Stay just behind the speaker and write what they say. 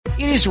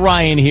It is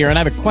Ryan here, and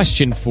I have a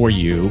question for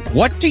you.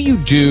 What do you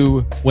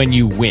do when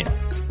you win?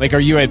 Like, are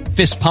you a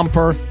fist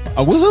pumper,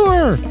 a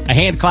woohooer, a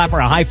hand clapper,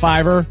 a high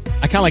fiver?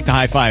 I kind of like the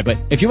high five, but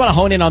if you want to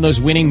hone in on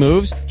those winning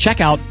moves,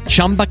 check out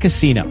Chumba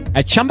Casino.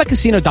 At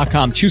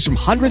ChumbaCasino.com, choose from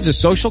hundreds of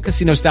social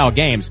casino-style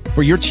games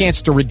for your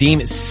chance to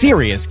redeem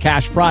serious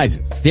cash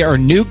prizes. There are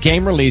new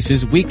game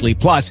releases weekly,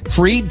 plus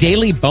free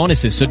daily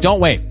bonuses. So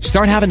don't wait.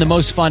 Start having the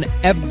most fun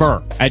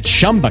ever at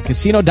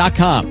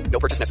ChumbaCasino.com. No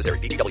purchase necessary.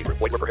 VGW. Void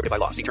where prohibited by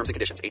law. See terms and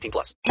conditions.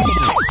 18+.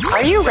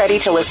 Are you ready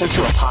to listen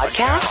to a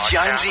podcast?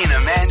 Jonesy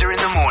and Amanda in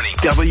the morning.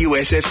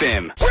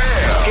 WSFM.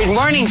 Good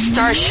morning,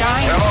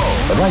 Starshine.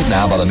 But right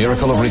now, by the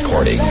miracle of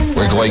recording,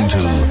 we're going to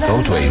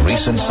go to a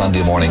recent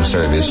Sunday morning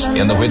service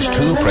in which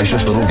two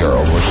precious little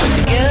girls were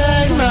singing.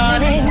 Good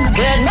morning.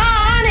 Good morning.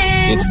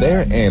 It's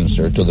their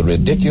answer to the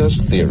ridiculous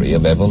theory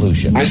of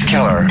evolution. Miss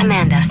Keller.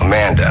 Amanda.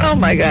 Oh,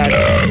 my God.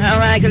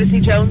 Am I going to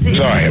see Jonesy?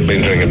 Sorry, I've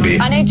been drinking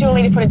beer. I need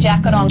Julie to put a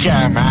jacket on.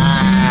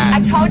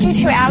 I told you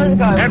 2 hours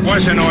ago. That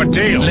was an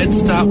ordeal. Let's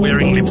start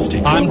wearing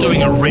lipstick. I'm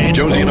doing a red.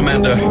 Jonesy and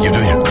Amanda, you're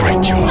doing a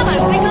great job.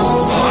 Hello,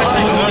 Wiggles.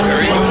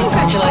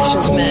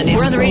 Congratulations, man.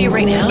 We're on the radio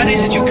right now. What is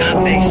it you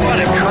can't face?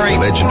 What a creep.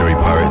 Legendary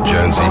pirate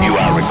Jonesy. You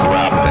are a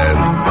grub. And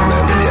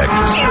Amanda the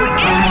actress.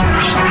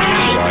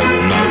 I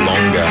will no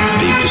longer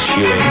be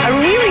pursuing. A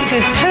really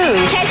good poo.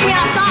 Catch me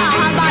outside.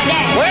 How about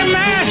that? We're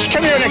mass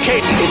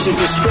communicating. It's a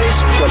disgrace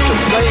what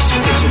took place.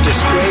 It's a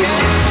disgrace.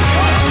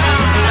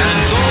 And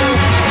so,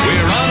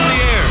 we're on the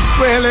air.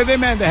 Well, hello there,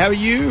 Amanda. How are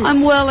you?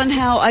 I'm well, and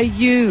how are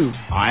you?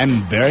 I'm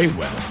very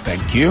well,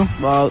 thank you.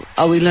 Well,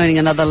 are we learning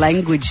another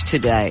language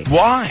today?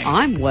 Why?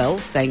 I'm well,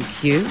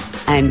 thank you.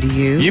 And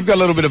you? You've got a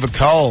little bit of a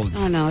cold.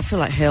 Oh, no, I feel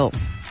like hell.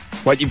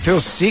 What, you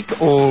feel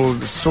sick or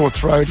sore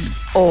throaty?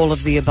 All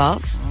of the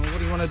above. Oh, what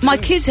do you want to do? My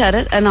kids had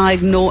it, and I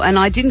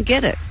didn't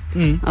get it.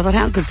 I thought,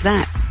 how good's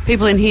that?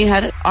 People in here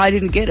had it, I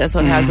didn't get it. I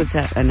thought, how good's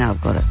that? And now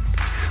I've got it.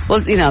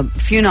 Well, you know, a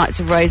few nights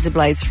of razor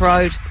blade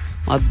throat,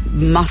 my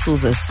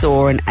muscles are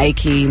sore and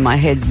achy, my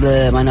head's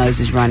blur, my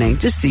nose is running,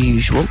 just the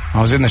usual.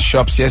 I was in the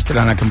shops yesterday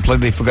and I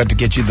completely forgot to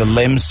get you the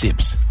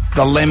Lemsips.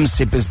 The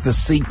Lemsip is the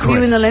secret.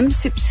 You're in the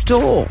Lemsip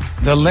store.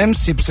 The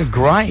Lemsips are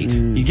great.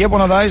 You get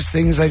one of those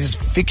things, they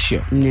just fix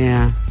you.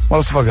 Yeah. What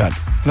else have I got?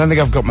 I don't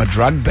think I've got my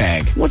drug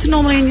bag. What's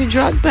normally in your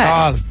drug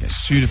bag? Oh,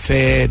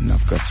 Sudafed, and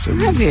I've got some...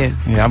 Have you? Yeah,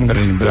 I haven't got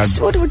any, but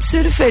What would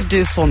Sudafed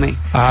do for me?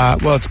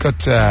 well, it's got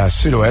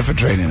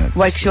pseudoephedrine in it.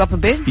 Wakes you up a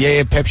bit?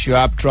 Yeah, peps you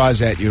up,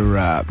 dries out your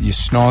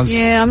schnoz.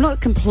 Yeah, I'm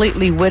not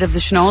completely wet of the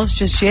schnoz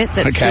just yet.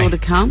 That's still to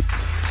come.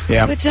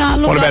 Yeah. But,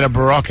 look, what about a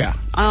Barocca?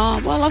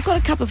 Well, I've got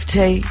a cup of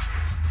tea.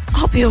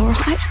 I'll be all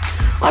right.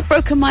 I've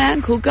broken my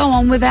ankle. Go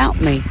on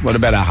without me. What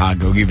about a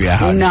hug? I'll give you a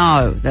hug.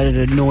 No, that'd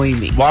annoy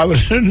me. Why would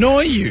it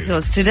annoy you?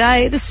 Because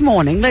this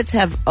morning, let's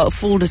have a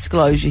full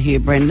disclosure here,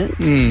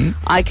 Brendan.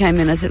 I came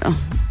in, I said,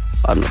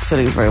 I'm not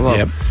feeling very well.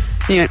 Yep.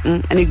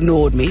 And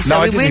ignored me. So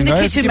No, I we went in the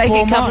didn't. kitchen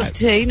making a cup of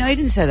tea. No, he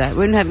didn't say that.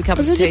 We didn't have a cup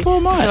of tea.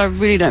 I said, I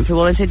really don't feel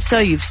well. I said, so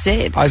you've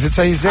said. I said,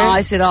 so you said?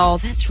 I said, oh,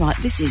 that's right.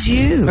 This is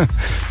you.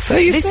 So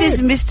you this said.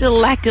 is Mr.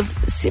 Lack of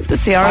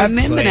sympathy. I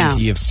remember now.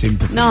 Plenty of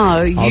sympathy. No,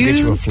 I'll get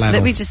you a flannel.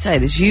 Let me just say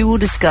this. You will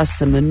discuss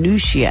the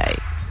minutiae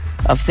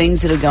of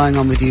things that are going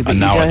on with you, but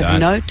you have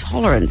no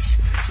tolerance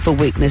for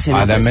weakness in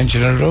others. I don't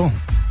mention it at all.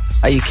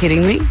 Are you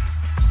kidding me?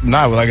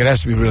 No, well, it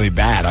has to be really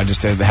bad. I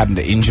just happen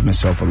to injure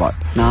myself a lot.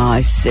 Oh, I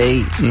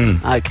see.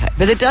 Okay.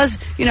 But it does,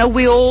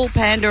 we all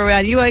pander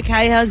around. You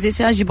okay? How's this?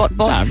 How's your bot?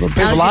 No, but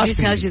people how's ask this?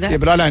 me. How's you that? Yeah,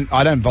 but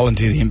I don't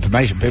volunteer the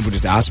information. People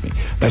just ask me.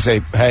 They say,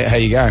 hey, how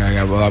you going? I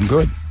go, well, I'm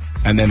good.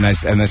 And then they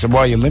say,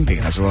 why are you limping?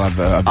 And I said, well, I've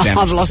damaged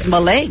I've lost my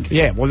leg.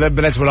 Yeah, well,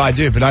 but that's what I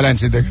do. But I don't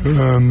sit there,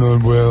 I'm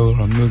not well,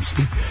 or I'm not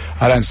sick.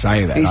 I don't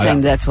say that. You're saying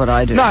that's what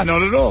I do? No,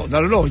 not at all.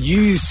 Not at all.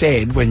 You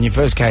said when you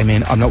first came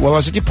in, I'm not well. I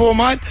said, you poor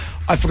mate.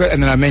 I forgot.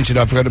 And then I mentioned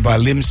I forgot to buy a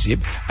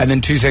Lemsip. And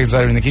then 2 seconds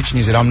later in the kitchen,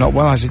 you said, I'm not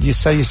well. I said, yes,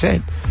 so you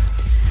said.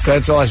 So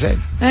that's all I said.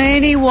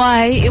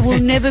 Anyway, it will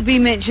never be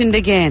mentioned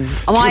again.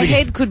 My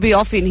head could be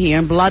off in here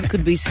and blood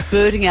could be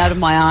spurting out of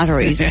my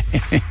arteries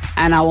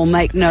and I will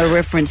make no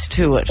reference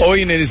to it. All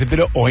you need is a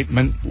bit of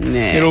ointment.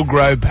 Yeah. It'll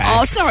grow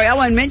back. Oh, sorry, I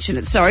won't mention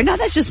it. Sorry. No,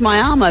 that's just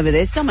my arm over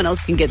there. Someone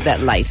else can get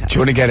that later. Do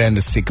you want to go down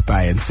to sick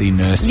bay and see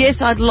nurses?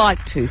 Yes, I'd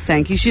like to.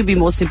 Thank you. Should be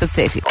more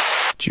sympathetic.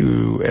 Do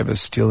you ever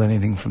steal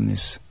anything from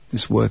this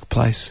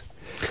workplace?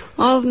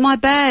 Oh, my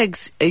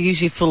bags are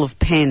usually full of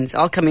pens.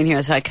 I'll come in here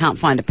and say I can't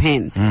find a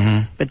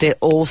pen, but they're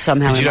all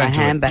somehow in my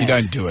handbags. You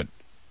don't do it.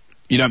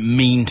 You don't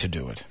mean to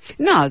do it.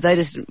 No, they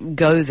just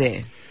go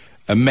there.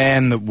 A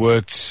man that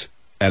works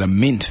at a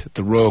mint,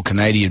 the Royal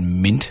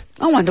Canadian Mint.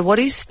 I wonder what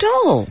he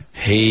stole.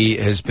 He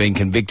has been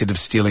convicted of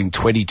stealing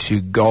 22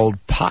 gold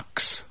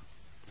pucks.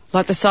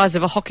 Like the size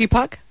of a hockey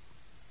puck?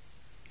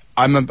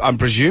 I'm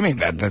presuming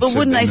that's. But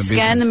wouldn't they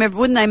scan them?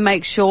 Wouldn't they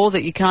make sure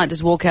that you can't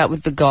just walk out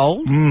with the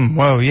gold?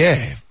 Well,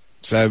 yeah.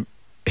 So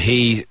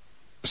he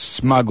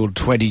smuggled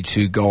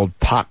 22 gold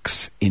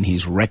pucks in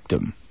his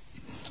rectum.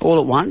 All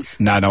at once?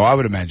 No. I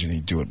would imagine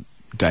he'd do it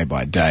day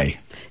by day.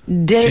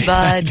 Day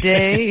by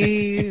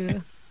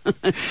day.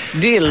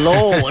 Dear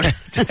Lord.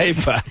 Day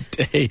by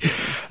day.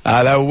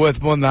 They were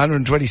worth more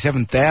than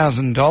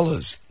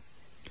 $127,000.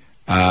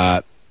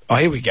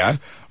 Here we go.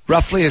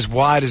 Roughly as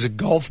wide as a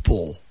golf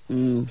ball.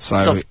 So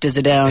soft as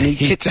a downy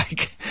he'd chick.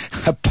 take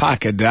a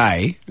puck a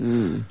day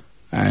and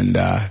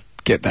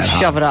get that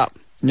Shove it up.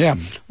 Yeah.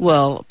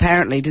 Well,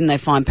 apparently, didn't they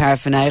find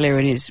paraphernalia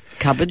in his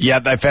cupboards? Yeah,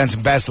 they found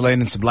some Vaseline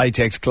and some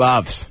latex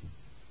gloves.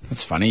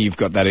 That's funny, you've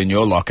got that in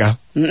your locker.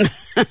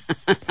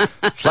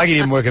 It's like he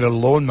didn't work at a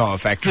lawnmower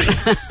factory.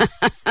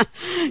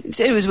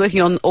 Instead, he was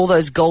working on all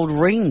those gold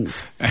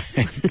rings.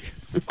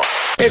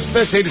 It's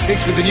 13 to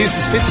 6 with the news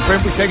is fit to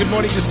print. We say good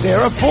morning to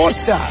Sarah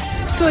Forster.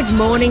 Good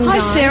morning, Hi,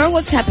 guys. Sarah.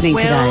 What's happening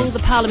today? Well, the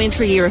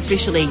parliamentary year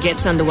officially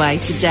gets underway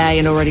today,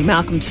 and already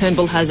Malcolm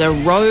Turnbull has a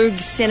rogue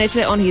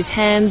senator on his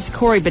hands.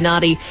 Corey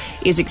Bernardi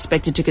is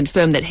expected to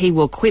confirm that he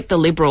will quit the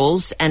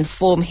Liberals and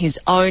form his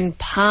own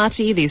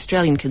party, the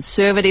Australian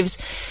Conservatives.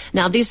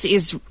 Now, this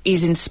is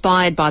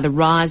inspired by the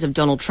rise of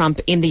Donald Trump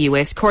in the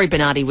US. Corey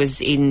Bernardi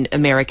was in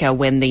America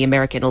when the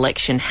American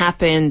election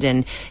happened,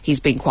 and he's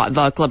been quite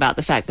vocal about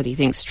the fact that he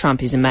thinks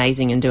Trump is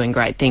amazing and doing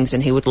great things,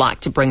 and he would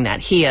like to bring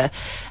that here.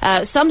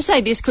 Some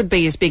say this could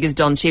be as big as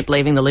Don Chipp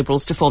leaving the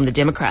Liberals to form the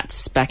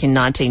Democrats back in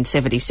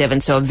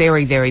 1977, so a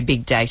very, very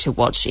big day to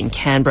watch in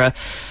Canberra.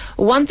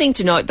 One thing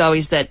to note, though,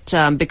 is that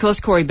because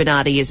Corey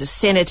Bernardi is a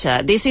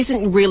senator, this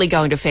isn't really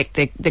going to affect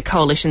the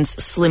coalition's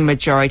slim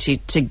majority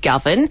to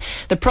govern.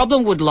 The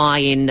problem would lie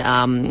in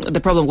the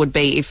problem would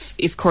be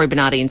if Corey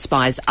Bernardi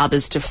inspires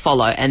others to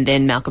follow, and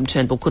then Malcolm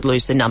Turnbull could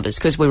lose the numbers,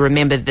 because we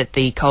remember that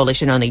the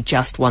coalition only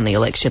just won the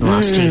election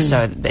last year,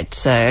 so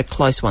it's a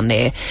close one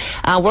there.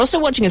 We're also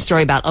watching a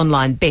story about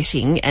online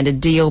betting and a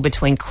deal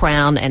between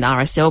Crown and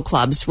RSL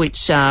clubs,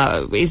 which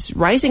is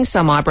raising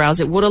some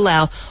eyebrows. It would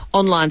allow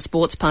online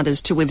sports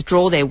punters to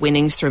withdraw their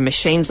winnings through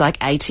machines like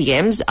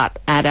ATMs at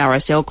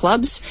RSL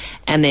clubs,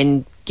 and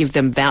then give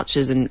them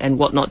vouchers and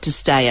whatnot to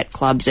stay at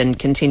clubs and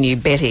continue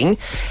betting.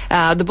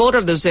 The Board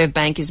of the Reserve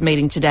Bank is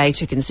meeting today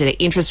to consider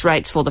interest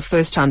rates for the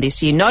first time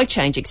this year. No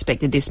change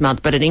expected this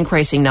month, but an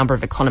increasing number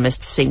of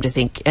economists seem to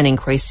think an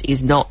increase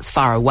is not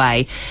far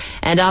away.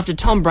 And after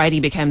Tom Brady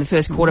became the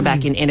first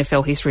quarterback in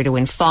NFL history to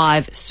win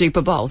 5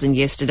 Super Bowls in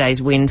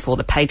yesterday's win for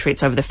the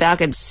Patriots over the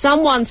Falcons,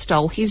 someone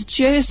stole his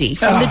jersey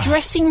from the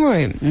dressing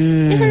room.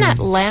 Isn't that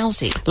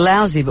lousy?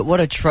 Lousy, but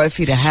what a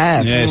trophy to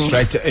have. Yeah,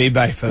 straight to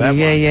eBay for that one.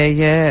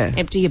 Yeah.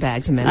 Empty your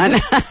bags, Amanda.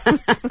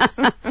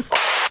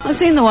 I've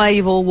seen the way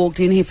you've all walked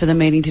in here for the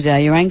meeting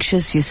today. You're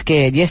anxious, you're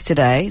scared.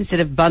 Yesterday, instead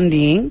of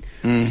bundying,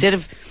 instead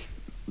of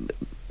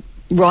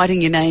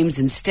writing your names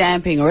and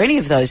stamping or any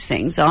of those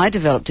things, I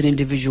developed an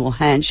individual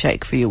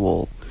handshake for you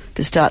all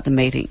to start the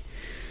meeting.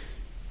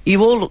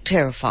 You all look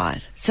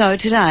terrified. So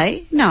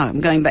today, no,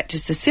 I'm going back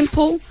just a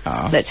simple,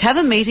 let's have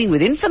a meeting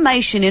with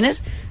information in it,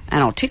 and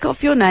I'll tick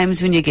off your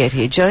names when you get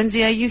here.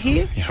 Jonesy, are you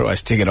here? You're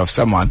always ticking off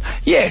someone.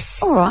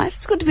 Yes. All right.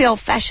 It's good to be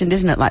old-fashioned,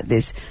 isn't it, like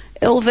this?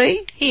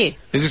 LV? Here.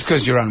 Is this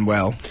because you're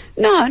unwell?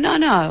 No.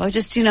 I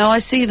just, I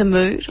see the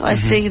mood. I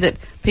see that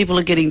people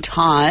are getting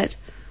tired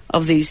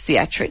of these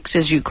theatrics,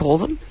 as you call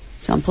them.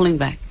 So I'm pulling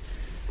back.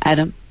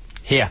 Adam.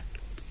 Here.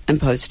 And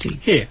Posty.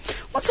 Here.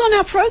 What's on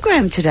our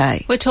program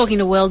today? We're talking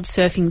to world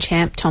surfing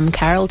champ Tom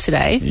Carroll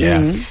today.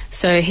 Yeah.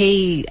 So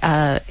he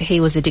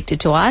was addicted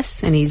to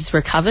ice and he's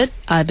recovered,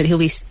 but he'll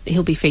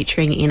be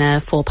featuring in a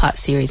 4-part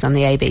series on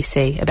the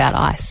ABC about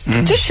ice.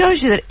 It just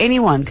shows you that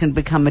anyone can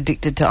become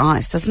addicted to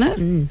ice, doesn't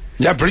it?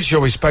 Yeah, I'm pretty sure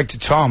we spoke to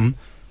Tom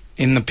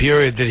in the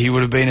period that he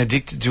would have been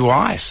addicted to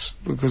ice,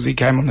 because he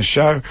came on the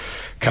show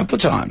a couple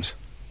of times.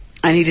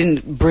 And he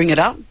didn't bring it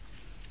up?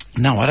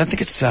 No, I don't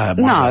think it's one of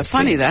No, those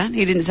funny things. that.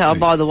 He didn't say,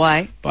 by the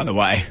way,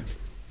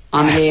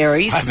 I'm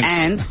Aries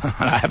and...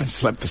 I haven't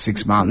slept for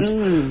 6 months.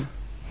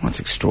 That's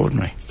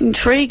extraordinary.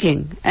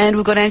 Intriguing. And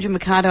we've got Andrew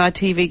Mercado, our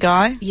TV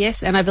guy.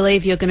 Yes, and I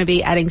believe you're going to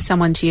be adding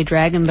someone to your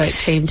Dragon Boat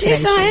team today.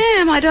 Yes, I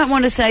am. I don't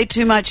want to say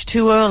too much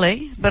too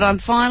early, but I'm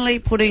finally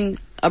putting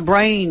a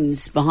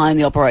brains behind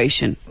the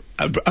operation.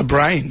 A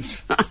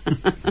brains?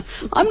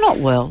 I'm not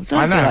well.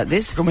 Don't be like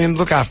this. Come in,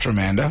 look after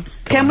Amanda.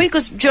 Can we?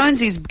 Because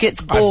Jonesy gets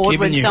bored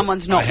when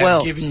someone's not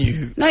well. I have given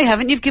you... No, you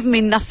haven't. You've given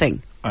me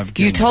nothing.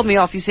 You told me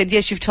off. You said,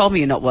 yes, you've told me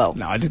you're not well.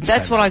 No, I didn't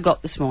That's say what that. I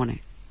got this morning.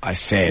 I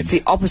said... It's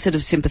the opposite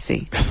of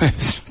sympathy.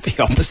 The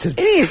opposite.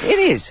 It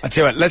is. I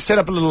tell you what, let's set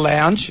up a little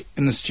lounge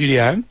in the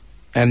studio,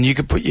 and you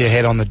could put your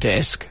head on the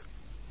desk,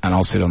 and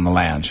I'll sit on the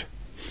lounge.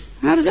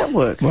 How does that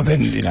work? Well,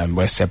 then,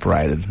 we're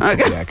separated.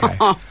 Okay.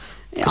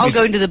 I'll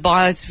go into the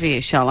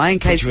biosphere, shall I? In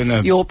case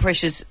your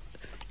precious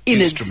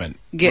innards instrument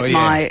get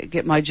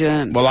my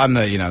germs. Well, I'm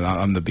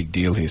the big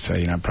deal here, so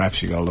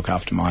perhaps you've got to look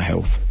after my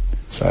health.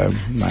 So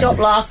stop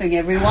laughing,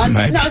 everyone.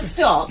 Maybe. No,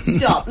 stop.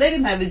 Let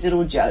him have his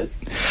little joke.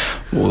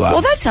 Well,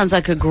 that sounds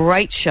like a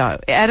great show.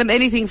 Adam,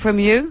 anything from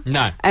you?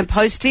 No. And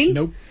Posty?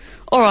 Nope.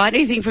 All right,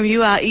 anything from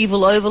you, our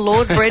evil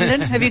overlord,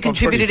 Brendan? Have you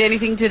contributed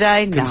anything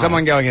today? No. Can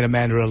someone go and get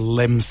Amanda a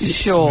lemon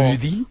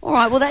smoothie? All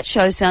right, well, that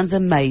show sounds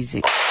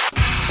amazing.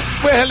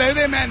 Well, hello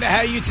there, Amanda. How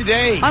are you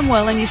today? I'm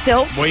well, and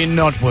yourself? Well, you're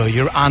not well.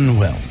 You're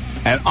unwell.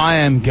 And I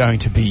am going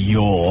to be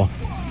your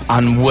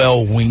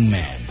unwell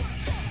wingman.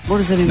 What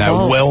does it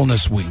No, involve?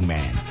 wellness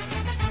wingman.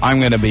 I'm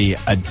going to be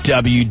a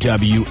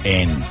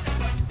WWN.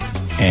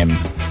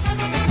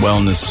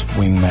 Wellness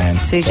wingman.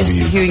 See, just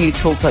hearing you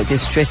talk like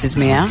this stresses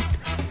me out.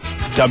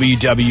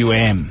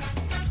 WWM.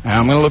 And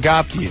I'm going to look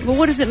after you. Well,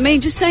 what does it mean?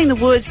 Just saying the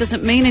words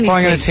doesn't mean anything. Well,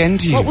 I'm going to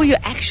tend to you. What will your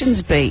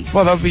actions be?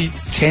 Well, they'll be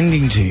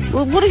tending to you.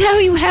 Well,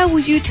 how will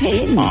you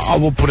tend? I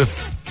will put a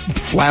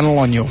flannel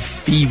on your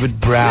fevered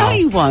brow. No,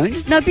 you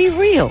won't. No, be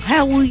real.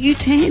 How will you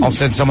tend? I'll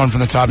send someone from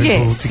the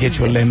typing pool to get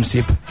you a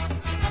Lemsip.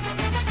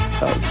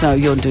 Oh, so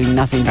you're doing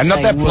nothing to and not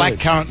say that words.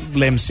 blackcurrant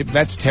Lemsip.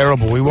 That's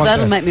terrible. We want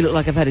That'll make me look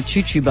like I've had a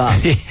choo-choo bar.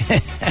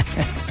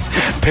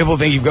 People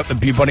think you've got the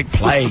bubonic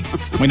plague.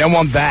 We don't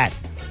want that.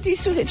 Do you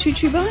still get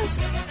choo-choo bars?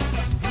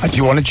 Do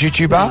you want a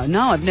choo-choo bar?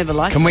 No, I've never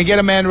liked Can it. we get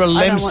Amanda a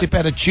Lemsip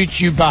at a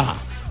choo-choo bar?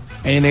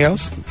 Anything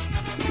else?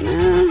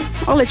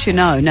 I'll let you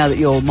know now that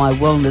you're my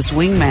wellness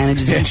wingman and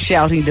just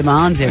shouting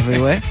demands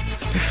everywhere.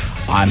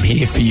 I'm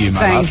here for you, my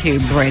love. Thank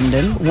you,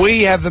 Brendan.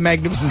 We have the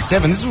Magnificent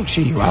Seven. This will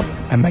cheer you up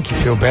and make you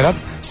feel better.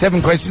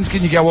 7 questions.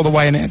 Can you go all the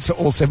way and answer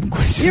all 7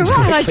 questions? You're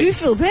right, correctly? I do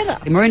feel better.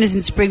 Marina's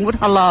in Springwood.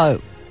 Hello.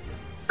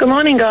 Good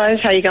morning, guys.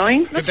 How you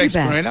going? Not too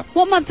bad. Marina.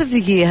 What month of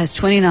the year has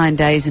 29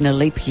 days in a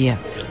leap year?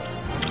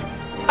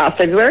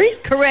 February.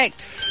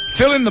 Correct.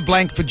 Fill in the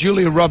blank for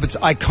Julia Roberts'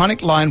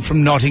 iconic line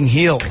from Notting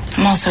Hill.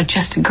 I'm also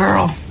just a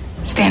girl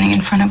standing in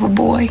front of a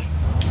boy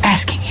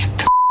asking him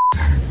to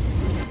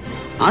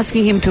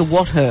Asking him to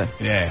what her?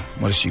 Yeah,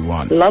 what does she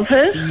want? Love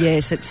her?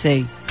 Yes, let's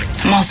see.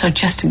 I'm also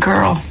just a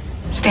girl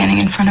standing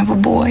in front of a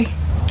boy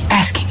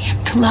asking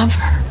him to love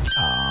her.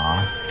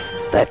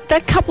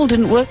 That couple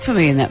didn't work for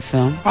me in that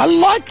film. I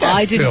like that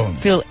I film. didn't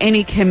feel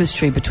any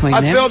chemistry between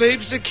them. I felt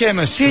heaps of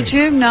chemistry. Did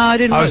you? No, I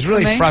didn't. I was work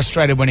really for me.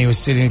 frustrated when he was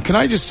sitting. Can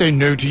I just say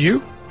no to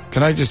you?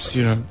 Can I just,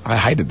 I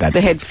hated that.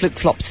 The head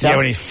flip-flop stuff. Yeah,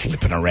 when he's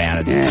flipping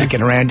around and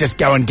ticking around, just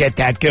go and get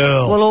that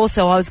girl. Well,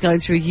 also, I was going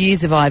through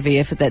years of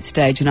IVF at that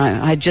stage, and I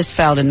had just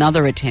failed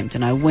another attempt,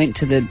 and I went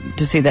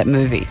to see that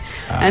movie.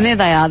 And there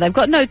they are. They've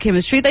got no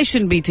chemistry. They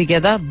shouldn't be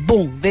together.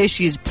 Boom. There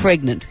she is,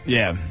 pregnant.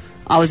 Yeah.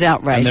 I was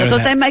outraged. I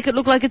thought they make it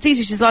look like it's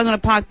easy. She's lying on a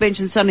park bench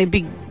and suddenly a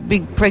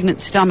big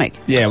pregnant stomach.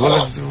 Yeah,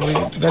 well,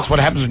 that's what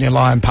happens when you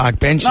lie on park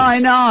benches. I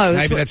know.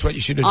 Maybe that's what you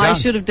should have done. I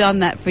should have done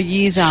that for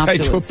years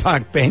afterwards. Straight to a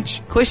park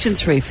bench. Question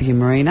 3 for you,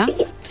 Marina.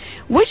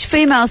 Which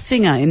female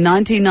singer in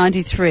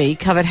 1993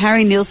 covered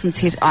Harry Nilsson's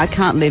hit I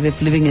Can't Live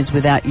If Living Is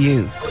Without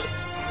You?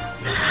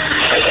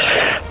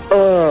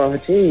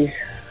 Oh, geez.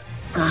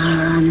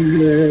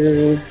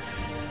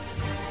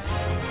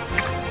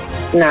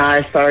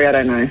 No, sorry, I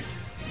don't know.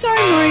 Sorry,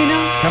 Marina.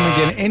 Come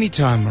again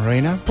anytime,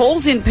 Marina.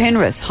 Paul's in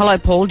Penrith. Hello,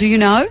 Paul. Do you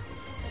know?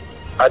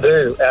 I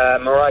do.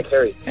 Mariah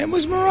Carey. It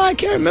was Mariah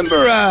Carey.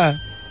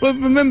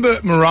 Remember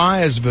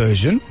Mariah's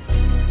version?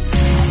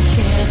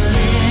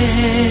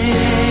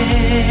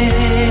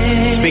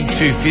 It's a big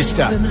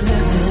two-fister.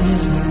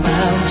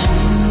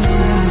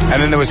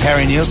 And then there was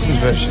Harry Nilsson's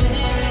version.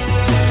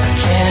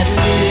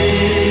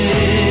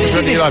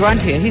 He's his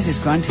gruntier. He's his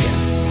gruntier.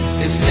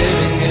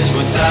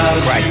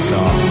 Great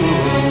song.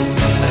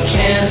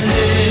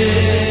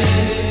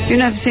 Do you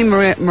know, I've seen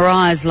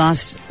Mariah's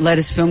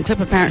latest film clip.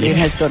 Apparently, it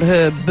has got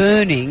her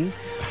burning.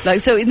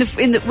 Like, so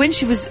when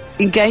she was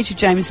engaged to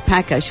James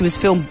Packer, she was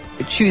filmed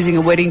choosing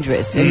a wedding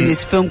dress, and in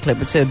this film clip,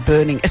 it's her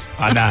burning it.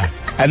 I know.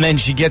 And then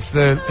she gets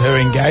her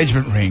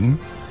engagement ring,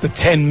 the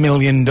 $10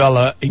 million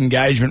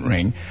engagement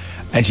ring,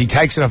 and she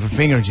takes it off her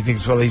finger, and she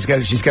thinks, well, she's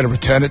going to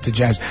return it to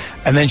James,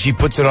 and then she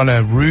puts it on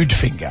her rude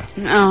finger.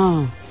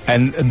 Oh.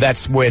 And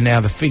that's where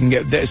now the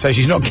finger... So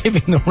she's not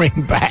giving the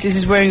ring back. She's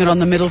just wearing it on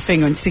the middle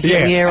finger and sticking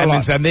it in the air a lot.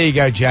 And so there you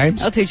go,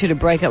 James. I'll teach you to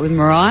break up with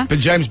Mariah. But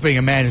James, being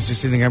a man, is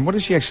just sitting there going, what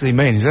does she actually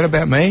mean? Is that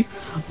about me?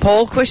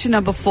 Paul, question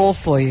number 4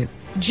 for you.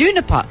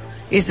 Juniper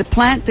is the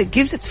plant that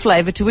gives its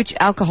flavour to which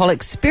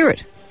alcoholic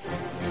spirit?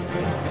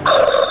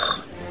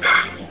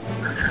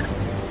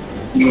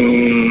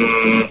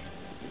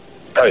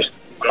 Toast.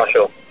 I'm not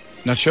sure.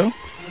 Not sure?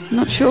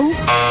 Not sure.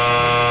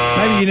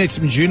 Maybe you need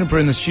some juniper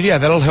in the studio.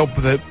 That'll help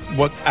with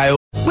what ails.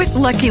 With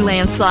Lucky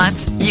Land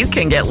Slots, you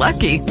can get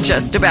lucky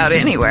just about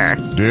anywhere.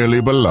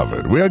 Dearly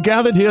beloved, we are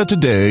gathered here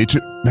today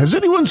to... Has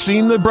anyone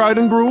seen the bride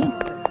and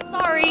groom?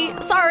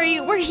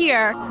 Sorry, we're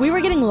here. We were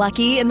getting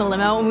lucky in the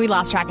limo and we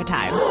lost track of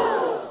time.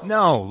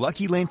 No,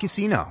 Lucky Land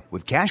Casino,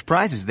 with cash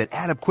prizes that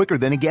add up quicker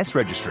than a guest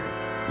registry.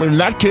 In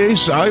that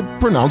case, I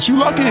pronounce you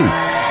lucky.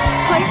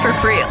 Play for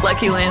free at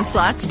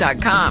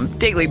LuckyLandSlots.com.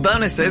 Daily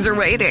bonuses are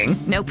waiting.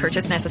 No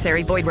purchase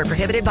necessary. Void where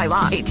prohibited by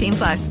law.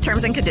 18+.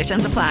 Terms and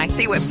conditions apply.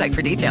 See website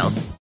for details.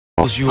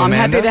 I'm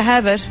happy to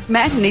have it.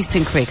 Matt in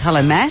Eastern Creek.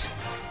 Hello, Matt.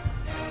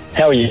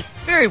 How are you?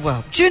 Very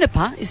well.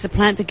 Juniper is the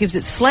plant that gives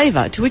its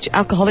flavour to which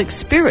alcoholic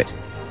spirit?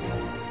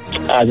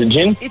 Is it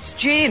gin? It's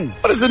gin.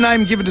 What is the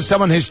name given to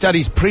someone who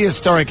studies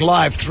prehistoric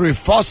life through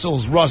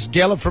fossils? Ross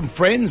Geller from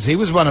Friends. He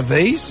was one of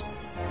these.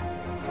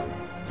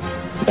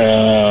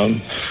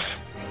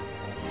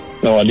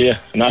 No idea.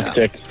 An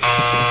architect.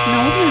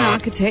 No, wasn't an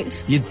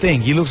architect. You'd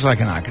think. He looks like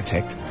an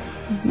architect.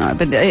 No,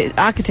 but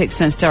architects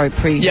don't study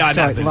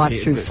prehistoric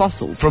life through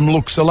fossils. From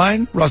looks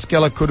alone, Ross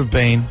Geller could have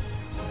been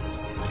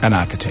an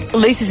architect.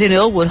 Lisa's in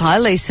Elwood. Hi,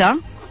 Lisa.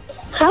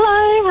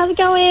 Hello, how's it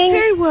going?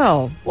 Very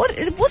well.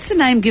 What's the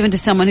name given to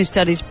someone who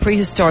studies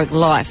prehistoric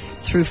life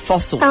through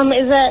fossils?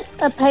 Is it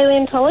a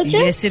paleontologist?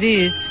 Yes, it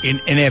is. In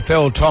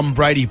NFL, Tom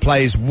Brady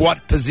plays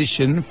what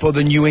position for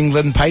the New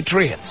England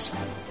Patriots?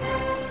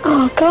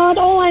 Oh, God,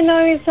 all I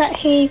know is that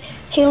he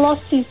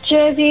lost his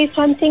jersey,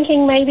 so I'm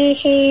thinking maybe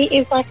he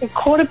is like a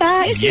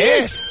quarterback.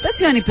 Yes. That's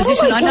the only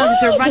position my I know.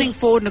 There's a God. running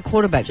forward and a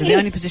quarterback. They're the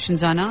only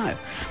positions I know.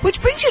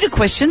 Which brings you to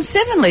question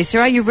 7, Lisa.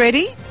 Are you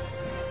ready?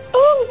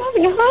 Oh, I'm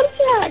having a heart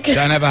attack.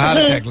 Don't have a heart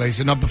attack,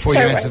 Lisa, not before you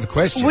answer the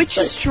question. Which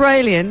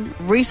Australian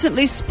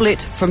recently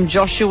split from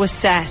Joshua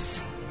Sass?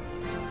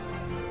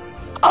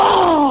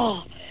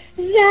 Oh,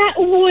 that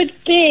would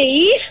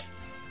be...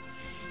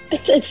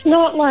 It's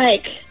not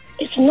like...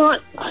 It's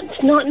not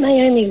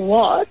Naomi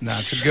Watts. No,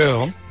 it's a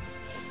girl.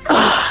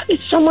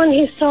 It's someone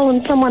who's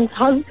stolen someone's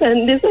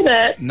husband, isn't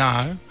it?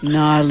 No.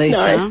 No,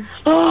 Lisa. No.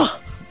 Oh,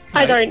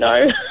 I don't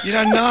know. You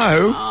don't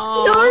know?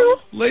 No.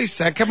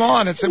 Lisa, come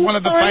on. It's one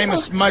of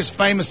the most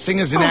famous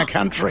singers in our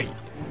country.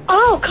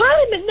 Oh,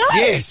 Kylie Minogue.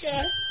 Yes.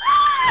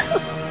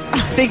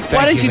 I think,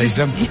 why don't you just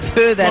give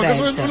her that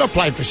answer? Because we're not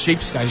playing for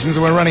sheep stations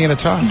and we're running out of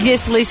time.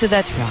 Yes, Lisa,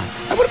 that's right.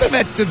 And what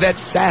about that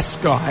Sass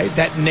guy,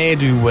 that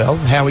ne'er-do-well,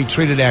 how he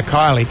treated our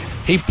Kylie?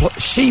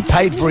 She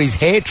paid for his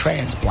hair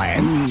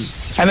transplant,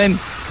 and then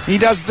he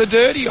does the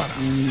dirty on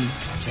her.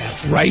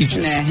 That's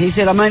outrageous. Yeah, he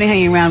said, I'm only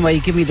hanging around while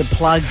you give me the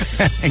plugs.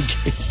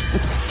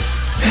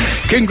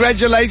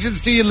 Congratulations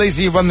to you,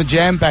 Lisa. You've won the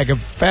Jam Pack, a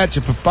voucher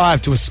for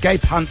 5 to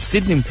Escape Hunt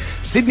Sydney.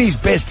 Sydney's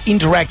best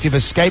interactive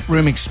escape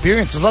room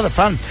experience. It's a lot of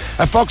fun.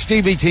 A Fox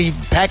DVD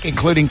pack,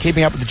 including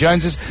Keeping Up with the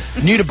Joneses.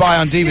 New to buy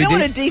on DVD. You know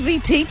what a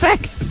DVT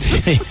pack?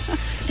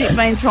 Deep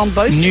vein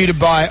thrombosis. New to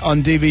buy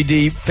on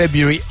DVD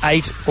February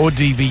 8 or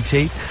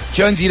DVT.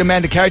 Jonesy and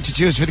Amanda Carey to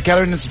choose for the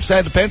colouring and some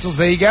staple pencils.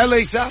 There you go,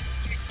 Lisa.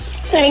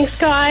 Thanks,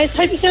 guys.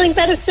 Hope you're feeling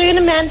better soon,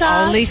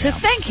 Amanda. Oh, Lisa,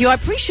 thank you. I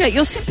appreciate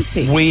your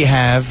sympathy. We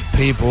have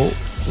people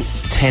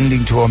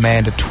tending to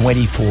Amanda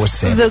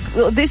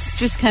 24/7. This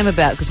just came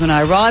about because when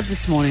I arrived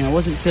this morning, I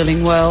wasn't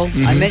feeling well.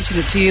 I mentioned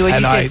it to you, and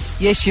you said,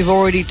 yes, you've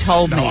already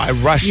told me. No, I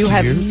rushed you. you.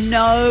 Have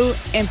no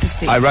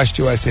empathy. I rushed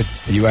you. I said,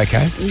 are you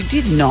okay? You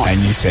did not. And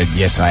you said,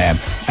 yes, I am.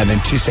 And then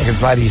 2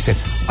 seconds later, you said,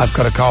 I've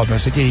got a cold. And I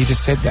said, yeah, you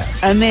just said that.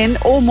 And then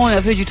all morning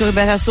I've heard you talk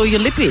about how sore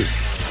your lip is.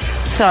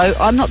 So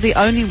I'm not the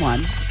only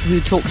one who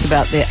talks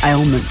about their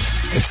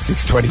ailments. It's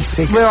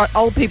 6:26. Where are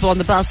old people on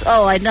the bus?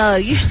 Oh, I know.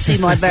 You should see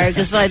my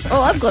varicose veins.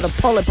 Oh, I've got a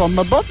polyp on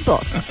my bot.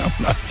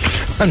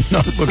 I'm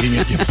not looking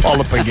at your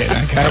polyp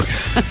again, okay?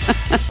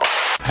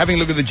 Having a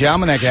look at the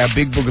JAMcast, our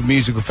big book of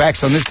musical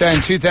facts. On this day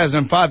in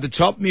 2005, the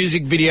top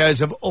music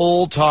videos of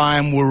all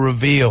time were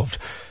revealed.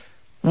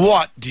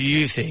 What do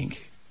you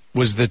think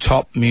was the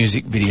top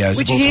music videos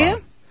Which of all year?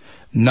 time?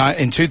 No,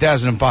 in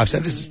 2005. So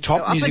this is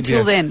top music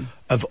until videos then.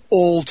 Of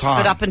all time.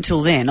 But up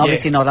until then,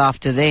 obviously not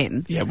after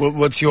then. Yeah,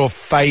 what's your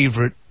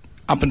favourite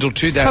up until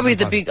 2005? Probably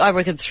the big, I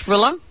reckon,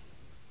 Thriller.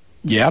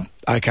 Yeah,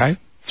 okay.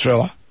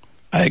 Thriller.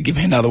 Give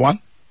me another one.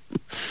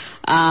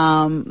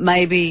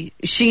 Maybe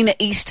Sheena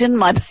Easton,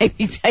 My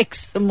Baby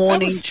Takes the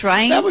Morning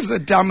Train. That was the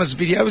dumbest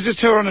video. It was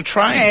just her on a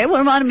train. Yeah, it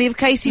reminded me of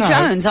Casey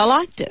Jones. I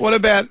liked it. What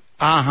about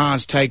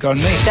Aha's Take on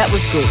Me? That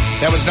was good.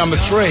 That was number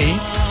 3.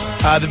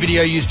 The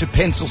video used a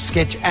pencil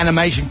sketch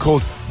animation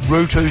called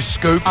Rutu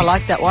Scoop. I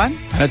like that one.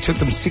 And it took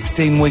them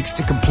 16 weeks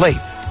to complete.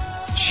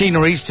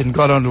 Sheena Easton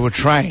got onto a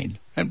train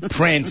and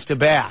pranced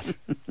about.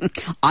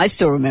 I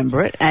still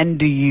remember it. And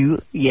do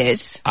you?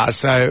 Yes.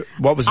 So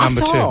what was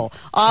number 2?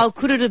 Oh,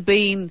 could it have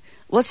been...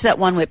 What's that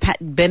one where Pat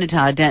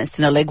Benatar danced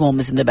in her leg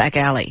warmers in the back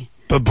alley?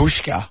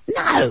 Babushka.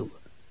 No.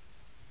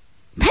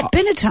 Pat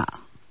Benatar.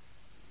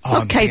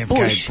 Not Kate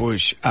Bush. Kate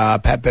Bush.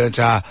 Pat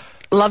Benatar.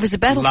 Love is a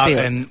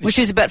Battlefield. When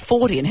she was about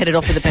 40 and headed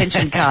off with a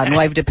pension card and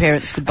waved her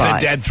parents goodbye. And her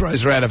dad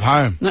throws her out of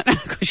home.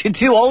 Because you're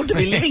too old to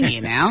be living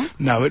here now.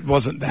 No, it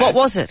wasn't that. What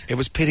was it? It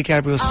was Peter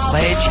Gabriel's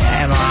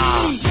Sledgehammer.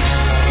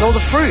 All the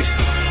fruit.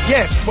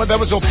 Yeah, well,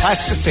 that was all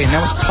plasticine. That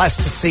was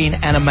plasticine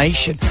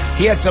animation.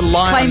 He had to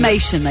lie...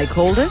 Claymation, they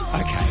called it.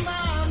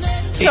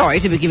 Okay. Sorry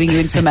to be giving you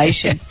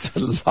information. He had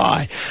to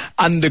lie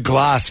under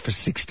glass for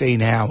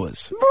 16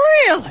 hours.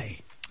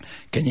 Really?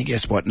 Can you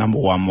guess what number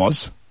 1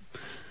 was?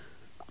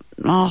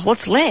 Oh,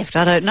 what's left?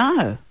 I don't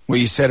know. Well,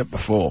 you said it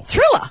before.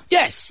 Thriller?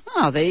 Yes.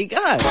 Oh, there you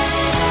go.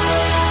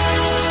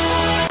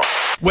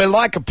 We're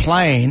like a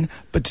plane,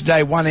 but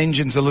today one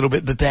engine's a little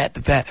bit that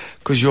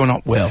because you're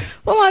not well.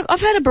 Well, I've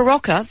had a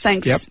Barocca,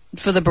 thanks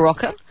for the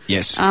Barocca.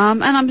 Yes.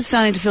 And I'm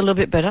starting to feel a little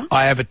bit better.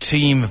 I have a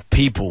team of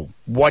people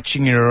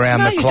watching you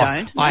around the clock.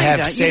 Don't. I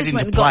have set you just into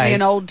went and play. Got me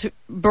an old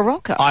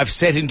Barocca. I've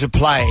set into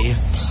play.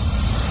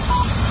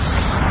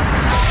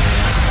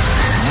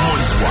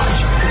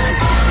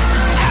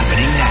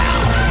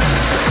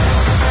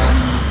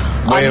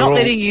 I'm not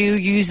letting you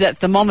use that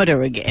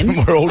thermometer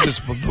again. We're all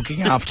just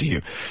looking after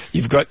you.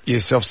 You've got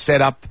yourself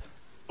set up,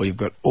 or you've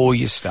got all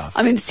your stuff.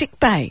 I'm in sick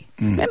bay.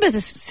 Remember the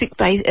sick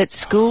bay at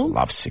school?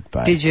 Love sick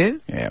bay. Did you?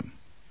 Yeah.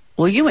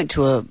 Well, you went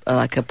to a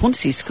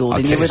Punsi school,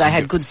 didn't you, where they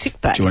had good sick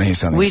bay? Do you want to hear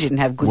something? We didn't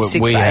have good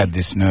sick bay. We had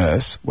this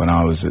nurse when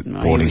I was at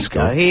boarding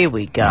school. Here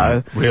we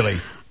go. Really?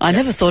 I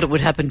never thought it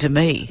would happen to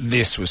me.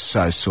 This was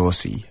so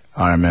saucy.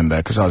 I remember,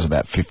 because I was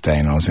about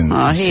 15, I was in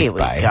sick bay. Here we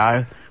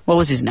go. What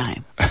was his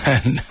name?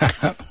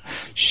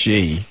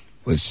 She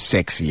was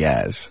sexy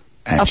as.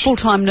 A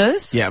full-time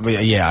nurse?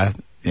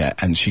 Yeah,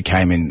 and she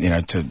came in,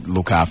 to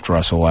look after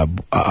us all,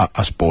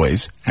 us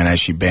boys, and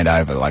as she bent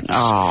over,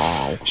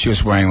 she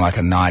was wearing like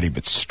a nightie,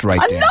 but straight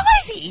down. A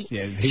nightie?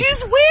 Yeah, she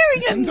was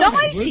wearing a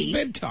nightie? It was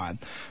bedtime,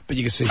 but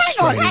you could see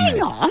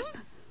Hang on.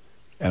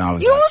 And I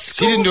was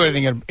she didn't do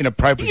anything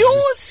inappropriate.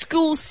 Your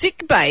school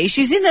sick bay,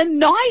 she's in a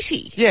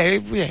nightie? Yeah.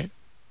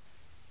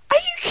 Are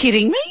you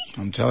kidding me?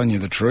 I'm telling you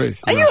the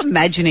truth. Are you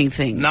imagining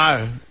things?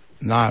 No.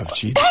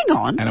 Hang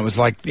on. And it was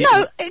like...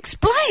 No,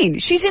 explain.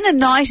 She's in a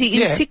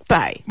nightie in sick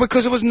bay.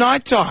 Because it was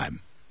night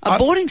time. A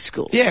boarding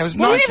school? Yeah, it was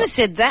night time. You never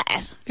said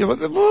that. Yeah,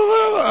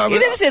 you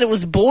never said it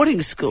was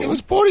boarding school. It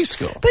was boarding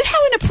school. But how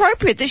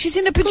inappropriate that she's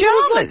in her pyjamas.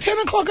 It was like 10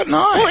 o'clock at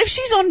night. Well, if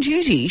she's on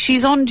duty,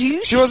 she's on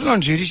duty. She wasn't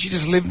on duty. She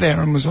just lived there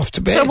and was off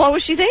to bed. So why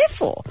was she there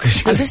for?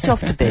 I'm just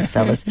off to bed,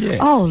 fellas. Yeah.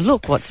 Oh,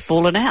 look what's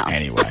fallen out.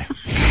 Anyway.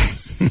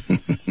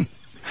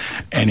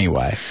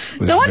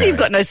 No wonder you've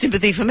got no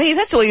sympathy for me.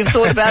 That's all you've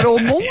thought about all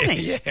morning.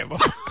 Yeah. Well,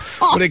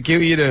 would it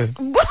kill you to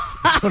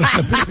put on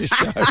a bit of a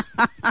show?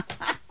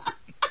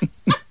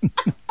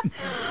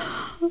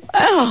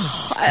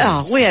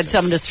 We had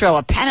someone just throw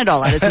a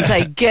Panadol at us and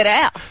say, get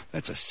out.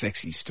 That's a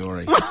sexy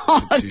story.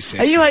 Too sexy.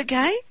 Are you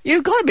okay?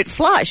 You got a bit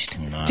flushed.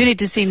 No. Do you need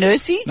to see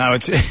Nursey? No,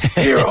 it's...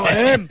 Here I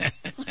am.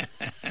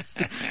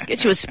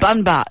 Get you a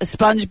sponge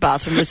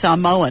bath from the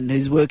Samoan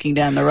who's working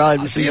down the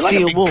road with some like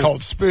steel a big wool.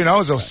 cold spoon. I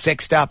was all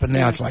sexed up and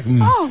now it's like...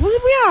 Oh, well,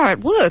 we are at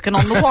work and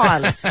on the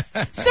wireless.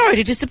 Sorry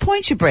to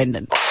disappoint you,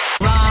 Brendan.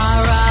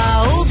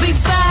 Rah-rah, oh, big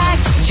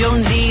fact.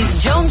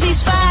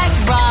 Jonesy's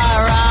fact.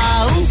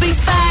 Rah-rah, oh, big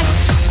fact.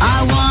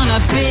 I want a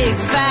big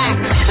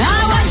fact.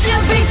 I want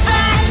your big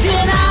fact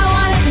and I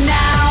want it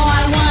now.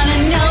 I want to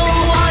know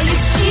all your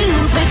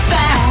stupid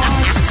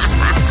facts.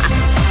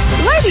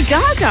 Lady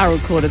Gaga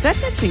recorded that.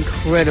 That's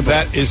incredible.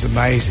 That is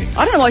amazing.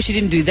 I don't know why she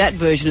didn't do that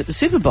version at the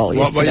Super Bowl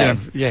yesterday.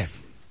 Yeah.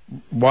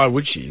 Why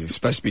would she? You're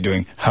supposed to be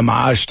doing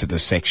homage to the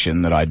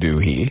section that I do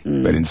here,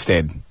 but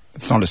instead,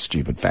 it's not a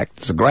stupid fact.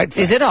 It's a great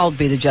fact. Is it? I'll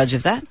be the judge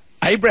of that.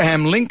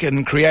 Abraham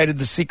Lincoln created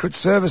the Secret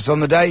Service on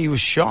the day he was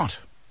shot.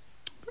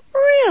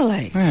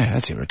 Really? Yeah,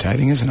 that's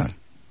irritating, isn't it?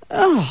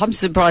 Oh, I'm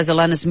surprised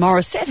Alanis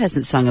Morissette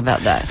hasn't sung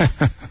about that.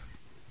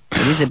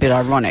 It is a bit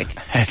ironic.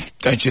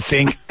 Don't you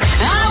think?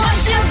 I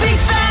want your big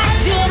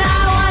fact and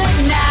I want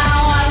it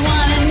now. I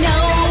want to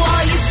know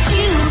all your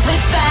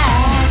stupid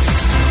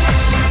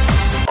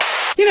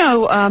facts. You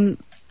know,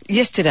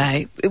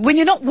 yesterday, when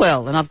you're not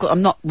well, and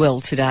I'm not well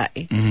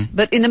today,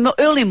 but in the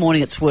early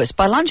morning it's worse.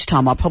 By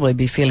lunchtime I'll probably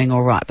be feeling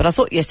all right. But I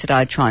thought yesterday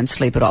I'd try and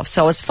sleep it off.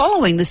 So I was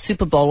following the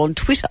Super Bowl on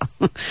Twitter,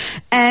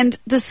 and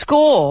the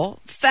score,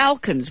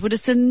 Falcons were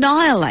just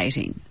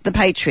annihilating the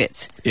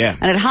Patriots. Yeah.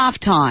 And at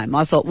halftime,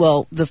 I thought,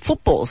 well, the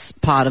football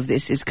part of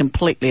this is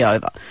completely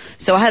over.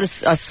 So I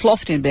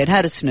sloughed in bed,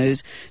 had a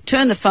snooze,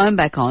 turned the phone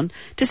back on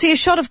to see a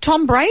shot of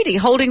Tom Brady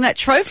holding that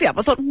trophy up.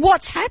 I thought,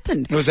 what's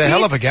happened? It was a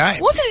hell of a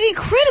game. Wasn't it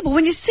incredible?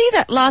 When you see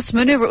that last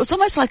manoeuvre, it was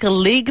almost like a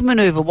league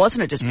manoeuvre,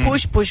 wasn't it? Just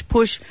push,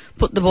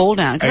 put the ball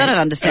down. Because I don't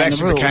understand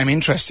the rules. It became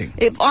interesting.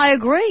 I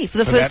agree. For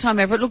the first time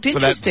ever, it looked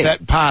interesting.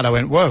 That part, I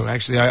went, whoa,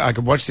 actually, I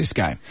could watch this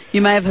game.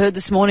 You may have heard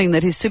this morning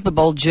that his Super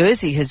Bowl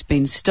jersey has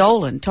been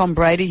stolen. Tom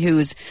Brady, who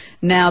is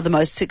now the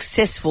most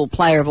successful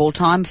player of all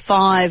time,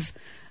 5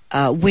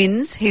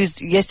 wins. He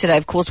was yesterday,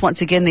 of course,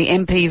 once again the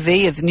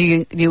MPV of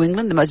New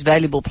England, the most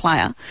valuable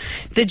player.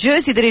 The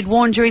jersey that he'd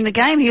worn during the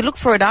game, he looked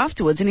for it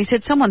afterwards and he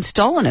said someone's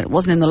stolen it. It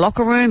wasn't in the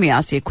locker room. He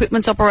asked the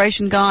equipment's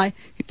operation guy.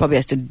 He probably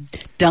has to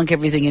dunk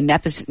everything in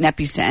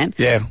nappy sand.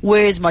 Yeah.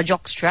 Where's my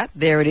jockstrap?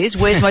 There it is.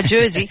 Where's my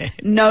jersey?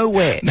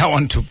 Nowhere. No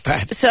one took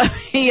that. So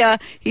he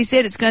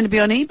said it's going to be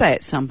on eBay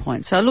at some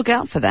point. So look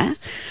out for that.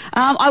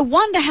 I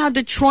wonder how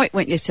Detroit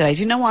went yesterday. Do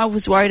you know why I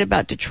was worried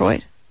about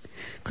Detroit?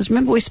 Because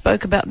remember we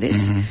spoke about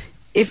this.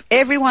 If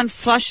everyone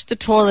flushed the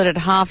toilet at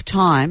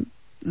half-time,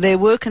 there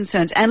were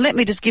concerns. And let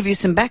me just give you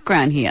some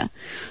background here.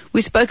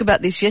 We spoke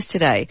about this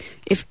yesterday.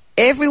 If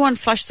everyone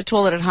flushed the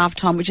toilet at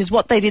half-time, which is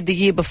what they did the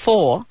year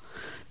before,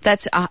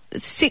 that's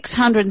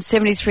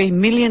 673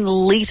 million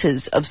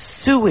litres of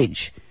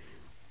sewage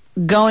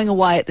going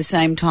away at the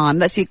same time.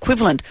 That's the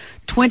equivalent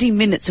 20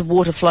 minutes of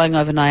water flowing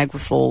over Niagara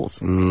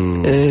Falls.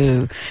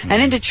 Ooh.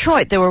 And in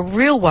Detroit, there were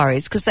real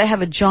worries because they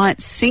have a giant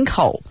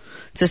sinkhole.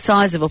 It's the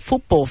size of a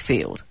football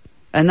field.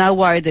 And they're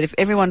worried that if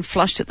everyone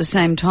flushed at the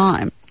same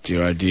time...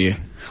 Dear idea.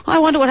 I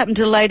wonder what happened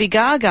to Lady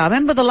Gaga.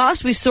 Remember the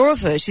last we saw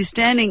of her? She's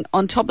standing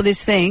on top of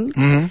this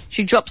thing.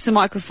 She drops the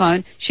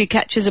microphone. She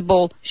catches a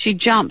ball. She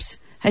jumps.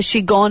 Has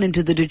she gone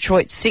into the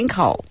Detroit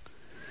sinkhole?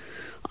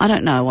 I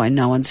don't know why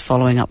no one's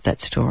following up that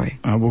story.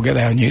 We'll get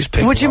our news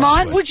people. Would you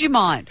mind? Would you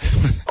mind?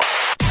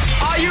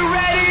 Are you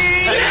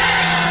ready?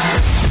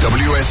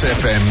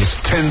 WSFM's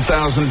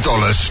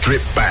 $10,000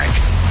 strip back.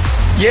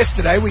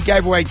 Yesterday, we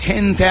gave away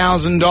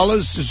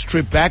 $10,000 to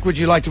Strip Back. Would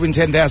you like to win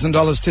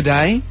 $10,000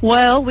 today?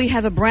 Well, we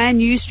have a brand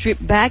new Strip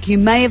Back. You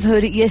may have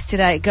heard it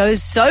yesterday. It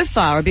goes so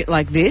far a bit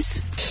like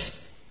this.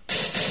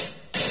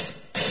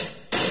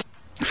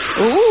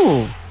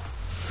 Ooh.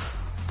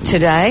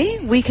 Today,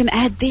 we can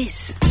add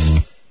this.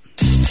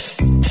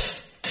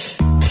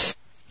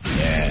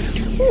 Yeah.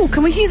 Ooh,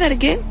 can we hear that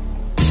again?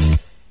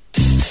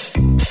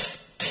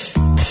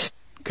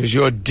 Because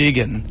you're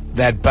digging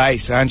that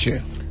bass, aren't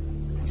you?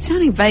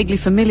 Sounding vaguely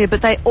familiar,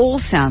 but they all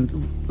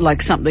sound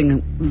like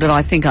something that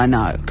I think I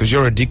know. Because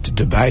you're addicted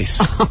to bass.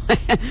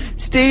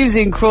 Steve's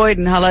in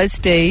Croydon. Hello,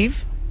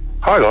 Steve.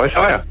 Hi, guys.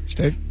 Hiya.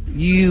 Steve?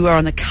 You are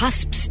on the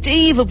cusp,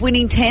 Steve, of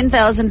winning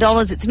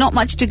 $10,000. It's not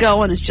much to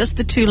go on. It's just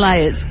the 2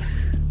 layers.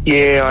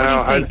 Yeah, I know.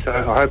 I hope so.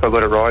 I hope I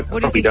got it right.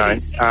 What do you think it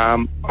is?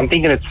 I'm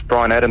thinking it's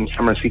Bryan Adams,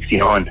 Summer of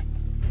 69.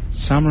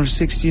 Summer of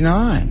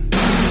 69.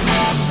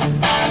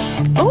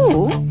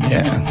 Oh.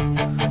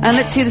 Yeah. And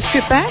let's hear the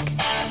Strip Back.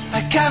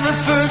 I got my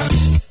first.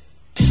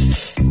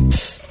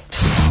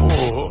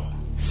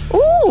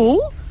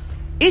 Ooh.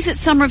 Is it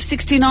Summer of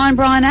 69,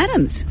 Bryan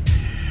Adams?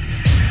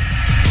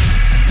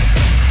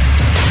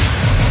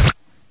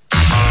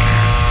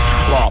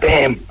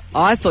 Bam.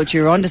 I thought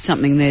you were onto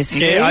something there,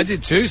 Steve. Yeah, I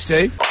did too,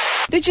 Steve.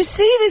 Did you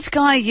see this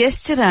guy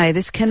yesterday,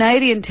 this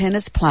Canadian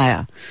tennis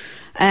player?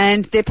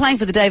 And they're playing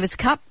for the Davis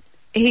Cup.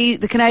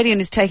 The Canadian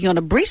is taking on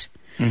a Brit.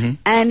 Mm-hmm.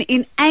 And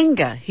in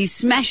anger, he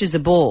smashes a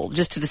ball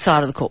just to the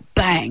side of the court.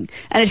 Bang!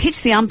 And it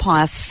hits the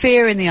umpire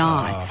fair in the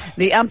eye. Oh.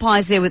 The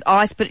umpire's there with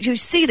ice, but you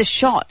see the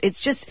shot. It's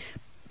just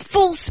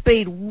full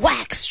speed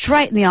whack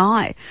straight in the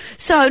eye.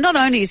 So not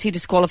only is he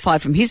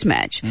disqualified from his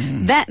match,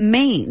 that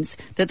means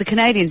that the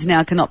Canadians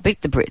now cannot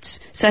beat the Brits.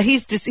 So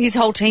his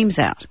whole team's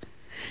out.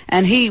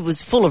 And he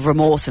was full of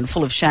remorse and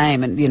full of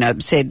shame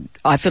and, said,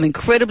 I feel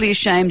incredibly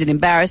ashamed and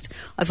embarrassed.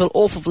 I feel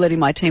awful for letting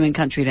my team and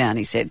country down,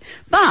 he said.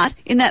 But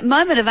in that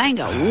moment of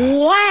anger,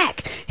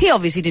 whack! He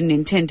obviously didn't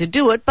intend to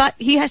do it, but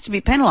he has to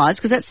be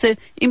penalised because that's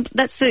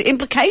the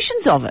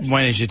implications of it.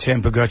 When has your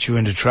temper got you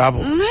into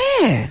trouble?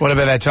 Yeah. What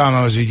about that time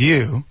I was with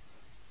you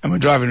and we're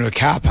driving to a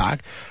car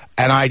park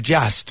and I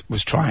just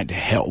was trying to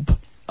help?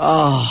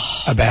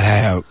 Oh. About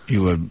how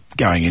you were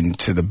going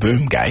into the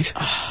boom gate.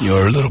 You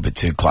were a little bit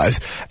too close.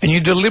 And you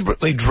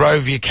deliberately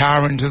drove your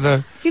car into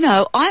the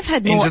I've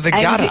had more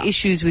anger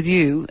issues with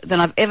you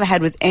than I've ever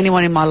had with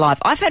anyone in my life.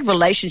 I've had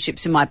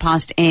relationships in my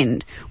past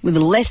end with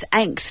less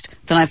angst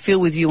than I feel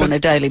with you on a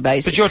daily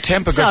basis. But your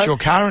temper got your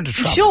car into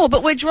trouble. Sure,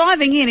 but we're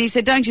driving in. He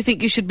said, don't you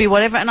think you should be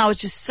whatever? And I was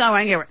just so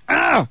angry.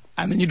 And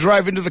then you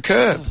drove into the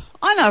curb.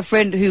 I know a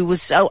friend who was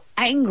so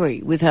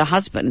angry with her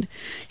husband.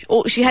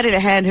 She had in her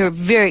hand her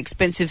very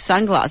expensive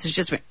sunglasses,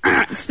 just went,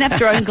 snapped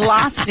her own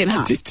glasses in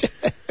half.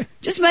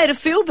 Just made her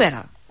feel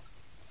better.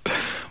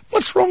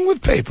 What's wrong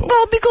with people?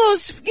 Well,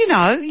 because,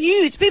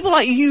 it's people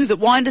like you that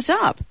wind us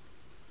up.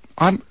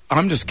 I'm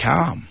just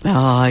calm.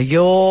 Oh,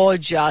 you're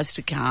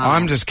just calm.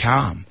 I'm just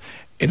calm.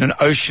 In an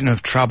ocean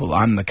of trouble,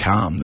 I'm the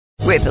calm.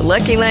 With the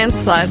Lucky Land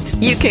Slots,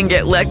 you can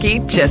get lucky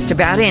just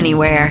about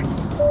anywhere.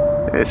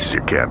 This is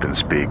your captain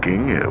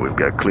speaking. We've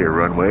got clear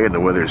runway and the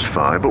weather's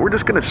fine, but we're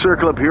just going to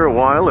circle up here a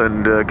while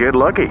and get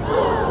lucky.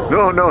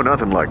 No,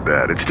 nothing like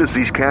that. It's just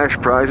these cash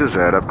prizes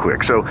add up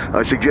quick. So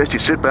I suggest you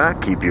sit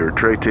back, keep your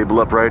tray table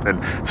upright, and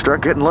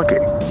start getting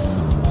lucky.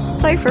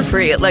 Play for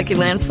free at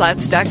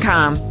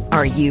LuckyLandSlots.com.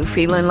 Are you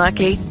feeling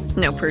lucky?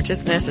 No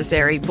purchase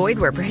necessary. Void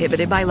where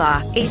prohibited by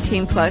law.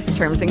 18+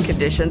 terms and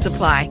conditions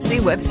apply. See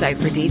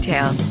website for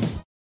details.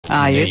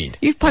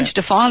 You've punched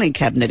a filing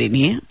cabinet in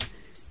here.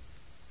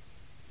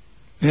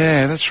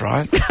 Yeah, that's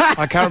right.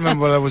 I can't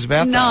remember what it was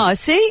about. No,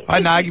 see? I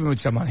had an argument with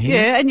someone here.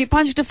 Yeah, and you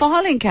punched a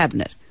filing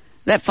cabinet.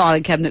 That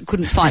filing cabinet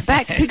couldn't fight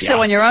back. Pixel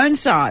on your own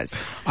size.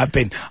 I've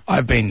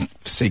been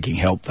seeking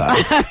help though.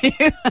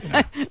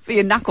 For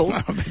your knuckles.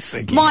 I've been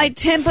seeking My help.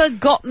 temper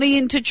got me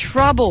into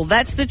trouble.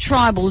 That's the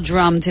tribal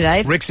drum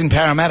today. Rick's in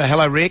Parramatta.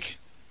 Hello, Rick.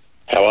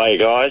 How are you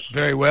guys?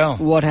 Very well.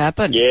 What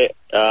happened?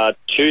 Yeah,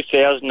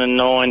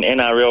 2009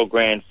 NRL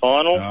Grand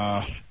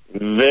Final.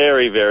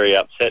 Very, very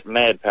upset.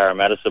 Mad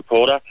Parramatta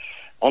supporter.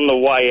 On the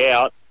way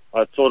out,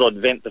 I thought I'd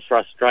vent the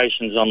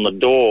frustrations on the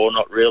door,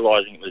 not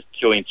realising it was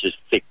 2 inches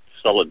thick,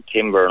 solid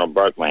timber, and I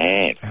broke my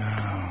hand.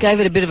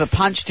 Gave it a bit of a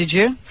punch, did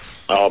you?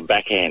 Oh,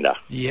 backhander.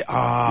 Yeah.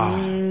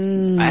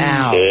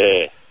 Ow.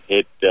 Yeah,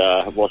 it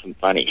wasn't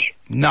funny.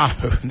 No,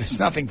 there's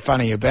nothing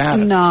funny about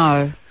it.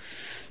 No.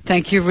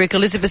 Thank you, Rick.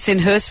 Elizabeth's in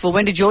Hurstville.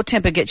 When did your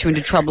temper get you into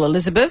trouble,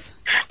 Elizabeth?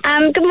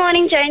 Good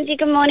morning, Jonesy.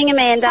 Good morning,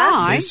 Amanda.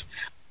 Hi. Yes.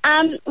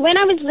 When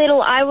I was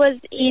little, I was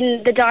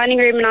in the dining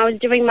room and I was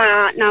doing my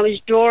art and I was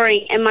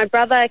drawing, and my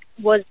brother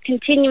was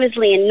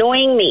continuously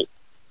annoying me.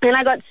 And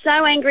I got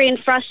so angry and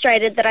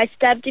frustrated that I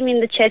stabbed him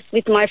in the chest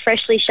with my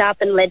freshly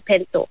sharpened lead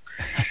pencil.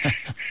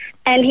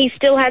 And he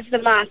still has the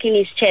mark in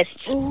his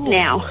chest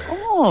now.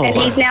 Oh. And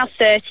he's now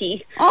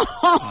 30.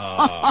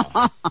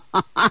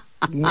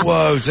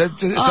 Whoa.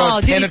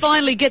 So did he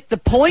finally get the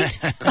point?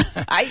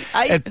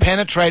 It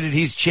penetrated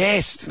his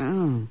chest.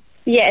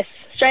 Yes,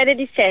 straight at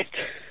his chest.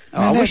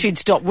 I wish he'd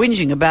stop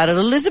whinging about it,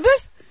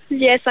 Elizabeth.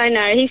 Yes, I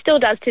know. He still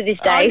does to this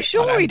day. I'm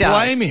sure he does.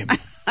 Blame him.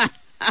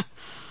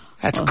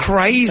 That's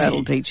crazy.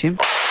 That'll teach him.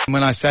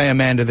 When I say,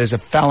 Amanda, there's a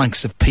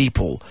phalanx of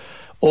people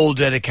all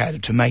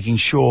dedicated to making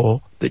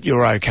sure that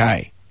you're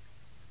okay.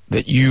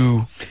 That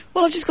you...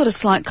 Well, I've just got a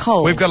slight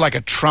cold. We've got like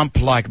a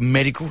Trump-like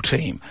medical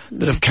team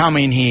that have come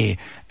in here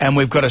and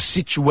we've got a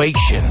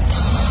situation.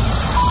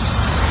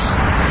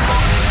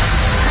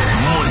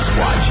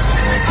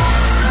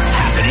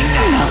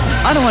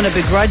 I don't want to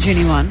begrudge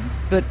anyone,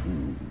 but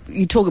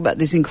you talk about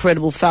this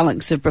incredible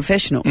phalanx of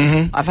professionals.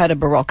 Mm-hmm. I've had a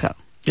Barocca.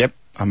 Yep,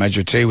 I made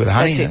your tea with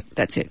honey in it.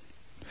 That's it.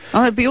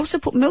 Oh, but you also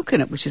put milk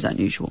in it, which is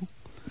unusual.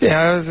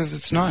 Yeah,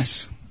 it's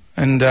nice.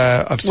 And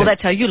I've Well,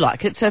 that's how you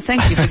like it, so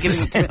thank you for giving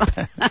it to me.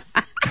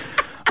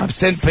 I've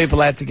sent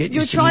people out to get you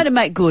You're trying to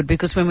make good,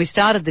 because when we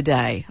started the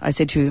day, I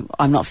said to you,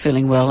 I'm not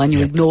feeling well, and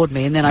you ignored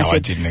me. And then I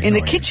said, in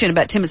the kitchen,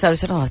 about 10 minutes later, I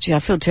said, oh, gee, I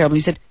feel terrible. And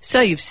you said,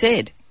 so you've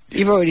said.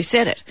 You've already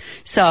said it.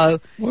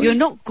 So you're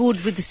not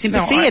good with the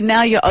sympathy, and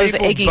now you're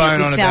over-egging it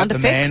with sound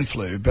effects. The man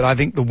flu, but I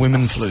think the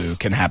women flu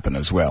can happen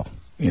as well,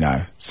 you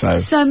know.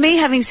 So me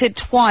having said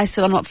twice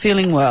that I'm not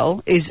feeling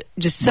well is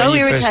just so irritating to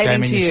you. When you first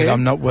came in, you said,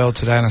 I'm not well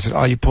today, and I said,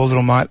 oh, you poor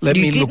little mate, let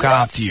me look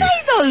after you. You did not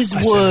say those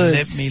words.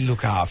 I said, let me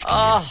look after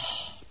you.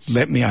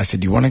 I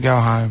said, you want to go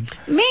home?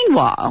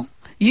 Meanwhile,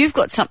 you've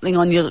got something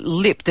on your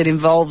lip that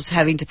involves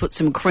having to put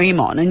some cream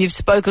on, and you've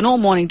spoken all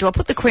morning. Do I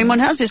put the cream on?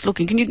 How's this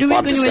looking? Can you do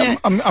it?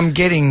 I'm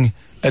getting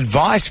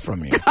advice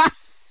from you.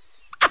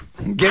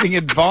 I'm getting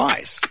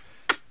advice.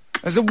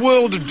 There's a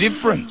world of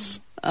difference.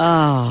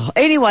 Oh,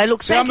 anyway,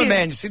 look, I'm a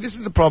man. You see, this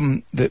is the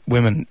problem that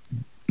women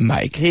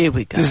make. Here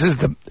we go.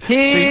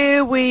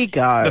 Here we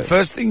go. The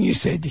first thing you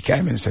said, you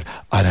came in and said,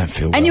 I don't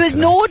feel well and you today.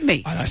 ignored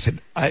me. And I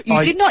said,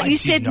 You did not. You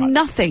said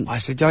nothing. I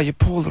said, oh, you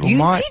poor little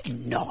mate. You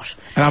did not.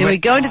 And then we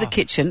go into the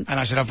kitchen. And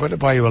I said, I've got to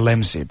buy you a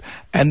Lemsip.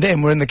 And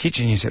then we're in the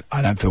kitchen. You said,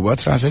 I don't feel well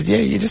today. I said, yeah,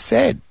 you just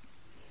said.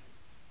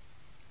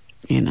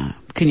 You know,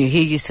 can you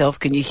hear yourself?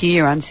 Can you hear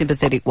your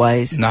unsympathetic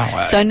ways?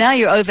 No. So now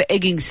you're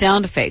over-egging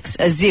sound effects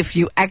as if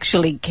you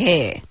actually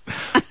care.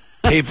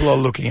 People are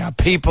looking up.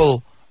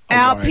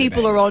 Our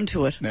people are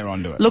onto it. They're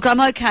onto it. Look,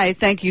 I'm okay.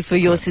 Thank you for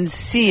your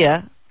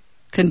sincere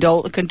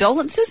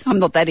condolences. I'm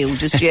not that ill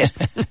just yet.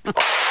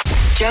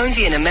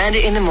 Jonesy and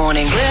Amanda in the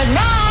morning. Good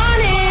morning.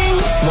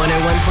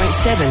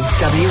 101.7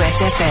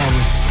 WSFM.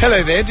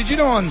 Hello there. Did you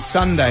know on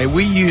Sunday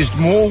we used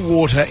more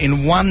water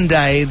in one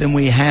day than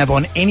we have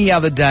on any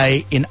other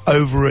day in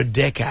over a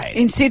decade?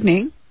 In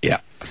Sydney? Yeah,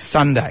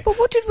 Sunday. But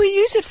what did we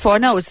use it for? I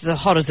know it was the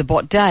hot as a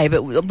bot day,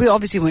 but we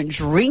obviously weren't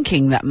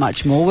drinking that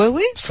much more, were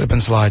we? Slip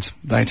and slides.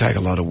 They take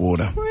a lot of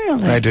water.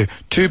 Really? They do.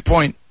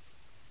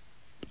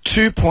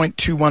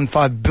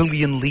 2.215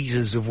 billion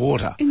litres of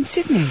water. In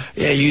Sydney?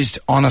 Yeah, used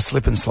on a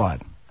slip and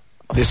slide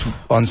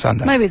on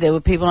Sunday. Maybe there were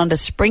people under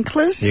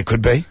sprinklers. Yeah,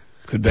 could be.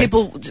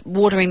 People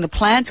watering the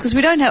plants, because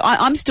we don't have...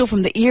 I'm still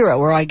from the era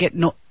where I get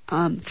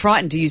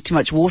frightened to use too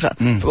much water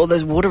for all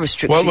those water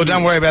restrictions. Well,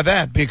 don't worry about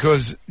that,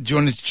 because do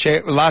you want to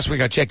check? Last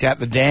week I checked out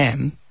the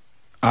dam.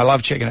 I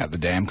love checking out the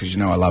dam because, you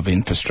know, I love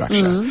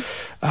infrastructure.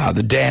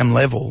 The dam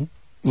level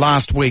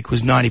last week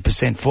was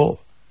 90%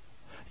 full.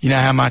 You know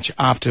how much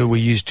after we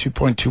used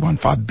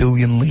 2.215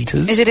 billion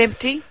litres? Is it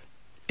empty?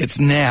 It's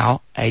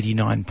now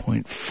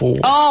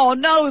 89.4%. Oh,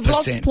 no, we've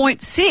lost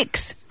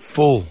 0.6.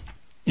 Full.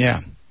 Yeah.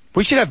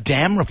 We should have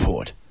dam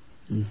report.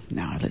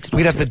 No, let's not.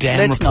 We'd have the dam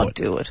report. Let's not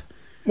do it.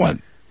 What?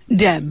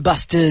 Dam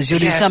busters. You'll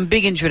do some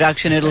big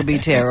introduction. It'll be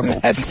terrible.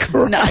 That's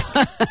correct.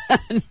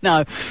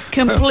 No.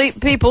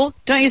 Complete people,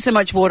 don't use so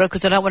much water,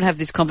 because I don't want to have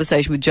this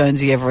conversation with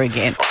Jonesy ever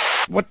again.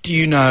 What do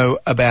you know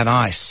about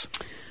ice?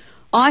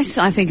 Ice,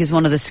 I think, is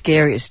one of the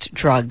scariest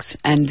drugs.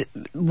 And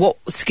what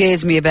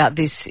scares me about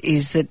this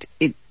is that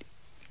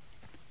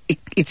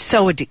it's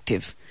so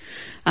addictive.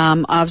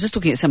 I was just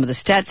looking at some of the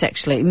stats,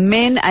 actually.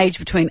 Men aged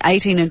between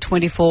 18 and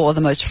 24 are the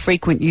most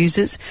frequent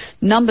users.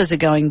 Numbers are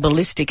going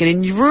ballistic. And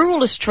in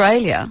rural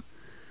Australia,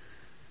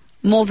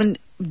 more than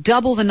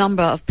double the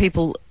number of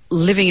people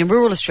living in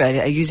rural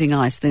Australia are using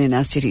ice than in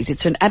our cities.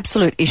 It's an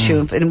absolute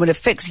issue. And when it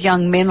affects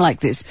young men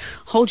like this,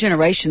 whole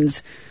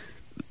generations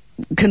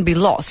can be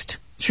lost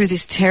through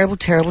this terrible,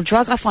 terrible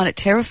drug. I find it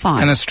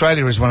terrifying. And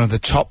Australia is one of the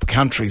top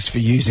countries for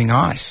using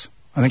ice.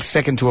 I think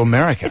second to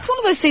America. It's one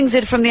of those things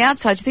that from the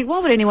outside you think, why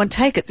would anyone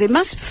take it? It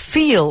must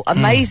feel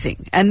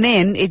amazing. And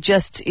then it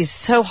just is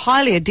so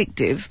highly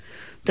addictive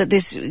that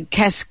this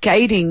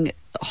cascading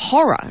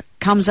horror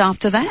comes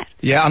after that.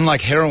 Yeah, unlike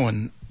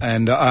heroin,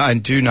 and I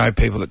do know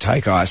people that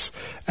take ice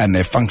and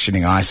they're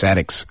functioning ice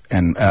addicts.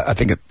 And I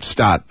think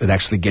it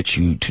actually gets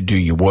you to do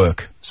your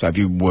work. So if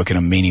you work in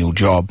a menial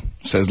job,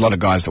 so there's a lot of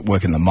guys that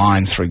work in the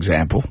mines, for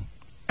example,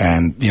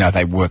 and, you know,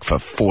 they work for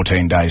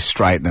 14 days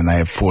straight and then they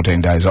have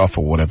 14 days off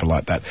or whatever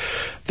like that.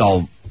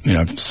 They'll, you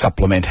know,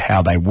 supplement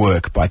how they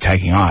work by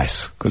taking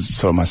ice because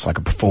it's almost like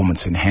a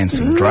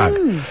performance-enhancing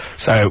drug.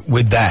 So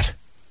with that,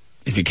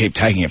 if you keep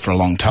taking it for a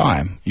long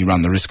time, you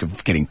run the risk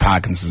of getting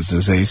Parkinson's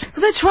disease.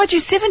 Well, that's right.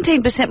 You're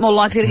 17% more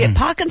likely to get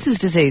Parkinson's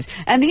disease.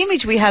 And the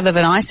image we have of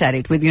an ice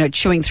addict with,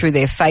 chewing through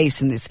their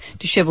face and this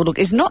dishevelled look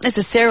is not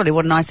necessarily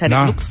what an ice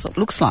addict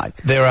looks like.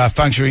 There are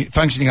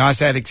functioning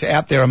ice addicts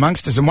out there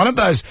amongst us, and one of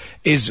those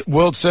is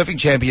world surfing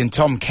champion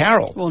Tom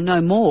Carroll. Well, no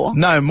more.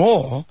 No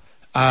more.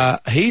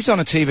 He's on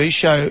a TV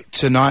show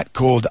tonight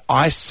called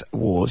Ice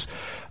Wars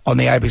on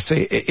the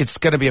ABC. It's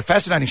going to be a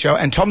fascinating show,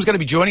 and Tom's going to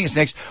be joining us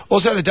next.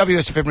 Also, the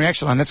WSFM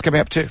reaction line, that's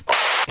coming up too.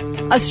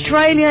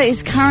 Australia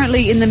is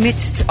currently in the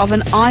midst of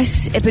an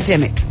ice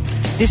epidemic.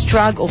 This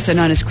drug, also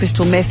known as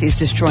crystal meth, is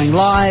destroying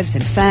lives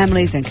and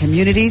families and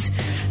communities.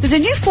 There's a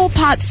new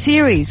 4-part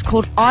series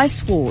called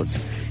Ice Wars.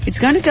 It's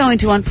going to go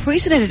into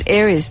unprecedented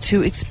areas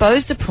to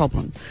expose the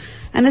problem.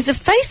 And there's a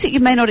face that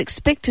you may not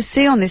expect to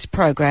see on this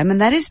program,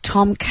 and that is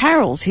Tom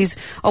Carroll's. He's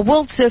a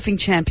world surfing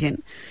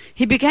champion.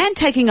 He began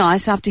taking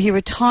ice after he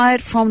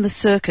retired from the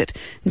circuit.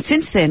 And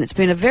since then, it's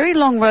been a very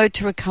long road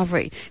to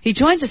recovery. He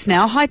joins us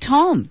now. Hi,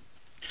 Tom.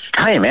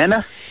 Hi,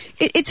 Amanda.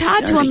 It's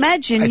hard to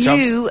imagine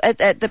you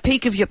at the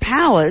peak of your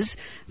powers,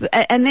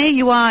 and there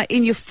you are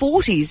in your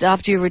 40s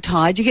after you're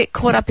retired. You get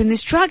caught up in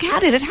this drug. How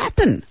did it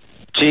happen?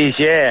 Geez,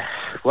 yeah.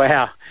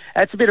 Wow.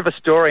 That's a bit of a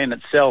story in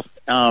itself.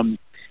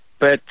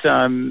 But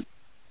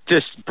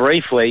just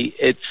briefly,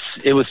 it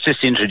was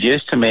just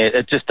introduced to me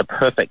at just the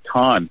perfect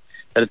time,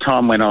 at a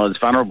time when I was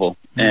vulnerable,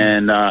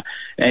 and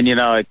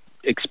I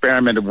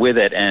experimented with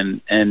it,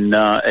 and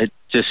it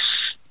just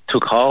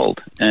took hold,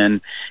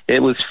 and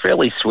it was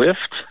fairly swift.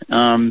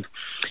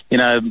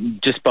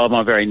 Just by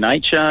my very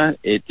nature,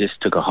 it just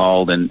took a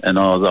hold, and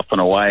I was off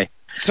and away.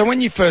 So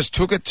when you first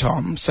took it,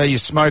 Tom, say you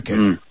smoke it,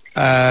 and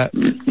I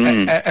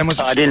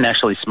didn't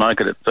actually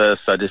smoke it at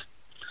first. I just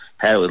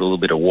had it with a little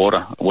bit of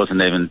water. It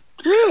wasn't even.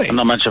 Really? I'm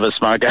not much of a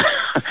smoker,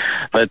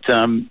 but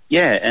and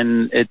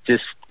it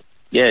just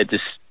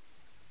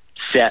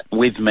sat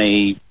with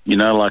me,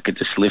 like it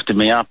just lifted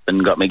me up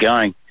and got me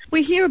going.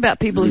 We hear about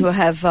people who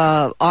have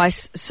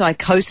ice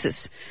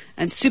psychosis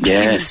and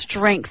superhuman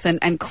strength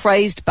and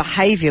crazed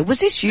behaviour. Was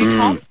this you,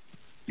 Tom?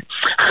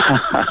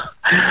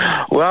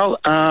 Well,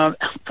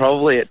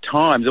 probably at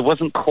times. It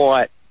wasn't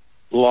quite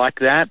like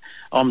that.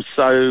 I'm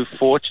so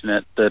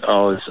fortunate that I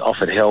was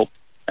offered help,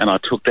 and I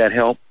took that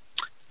help.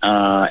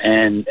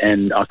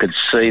 And I could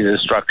see the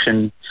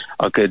destruction.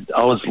 I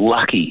was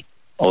lucky.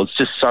 I was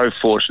just so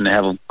fortunate to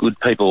have good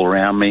people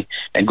around me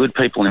and good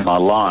people in my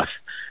life.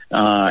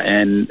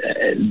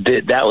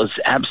 That was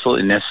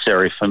absolutely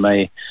necessary for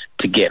me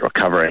to get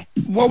recovery.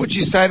 What would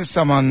you say to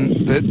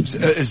someone that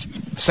is,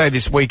 say,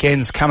 this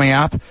weekend's coming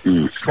up?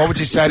 What would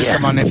you say to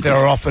someone if they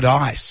were offered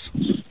ice?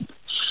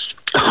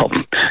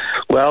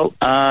 Well,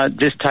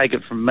 just take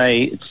it from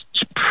me.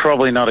 It's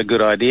probably not a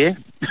good idea.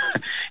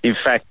 In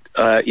fact,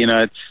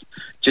 it's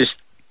just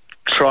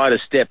try to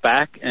step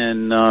back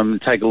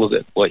and take a look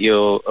at what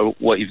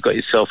you've got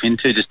yourself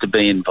into, just to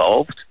be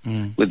involved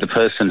with the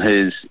person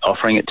who's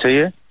offering it to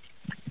you.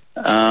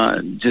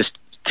 Just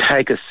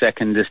take a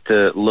second just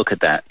to look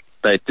at that.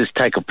 Just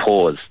take a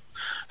pause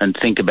and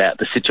think about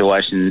the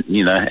situation,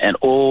 and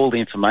all the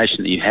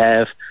information that you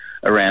have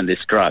around this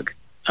drug.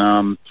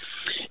 And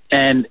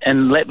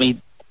let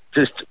me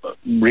just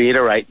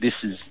reiterate, this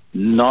is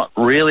not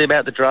really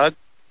about the drug.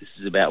 This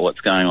is about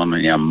what's going on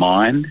in our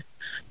mind.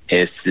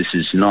 This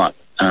is not,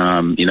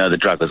 the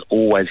drug is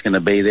always going to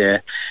be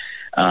there.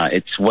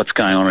 It's what's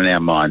going on in our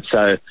mind.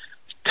 So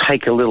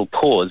take a little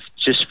pause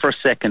just for a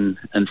second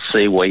and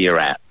see where you're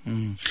at.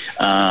 And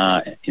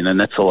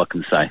that's all I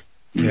can say.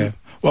 Yeah.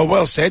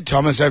 Well said,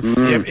 Thomas. So if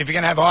you're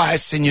going to have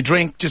ice in your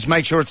drink, just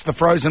make sure it's the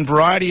frozen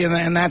variety,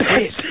 and that's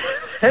it.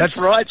 That's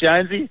right,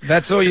 Jonesy.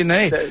 That's all you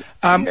need.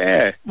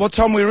 Well,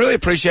 Tom, we really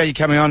appreciate you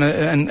coming on,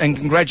 and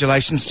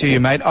congratulations to you,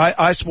 mate.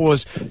 Ice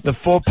Wars, the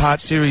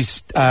 4-part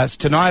series,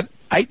 tonight,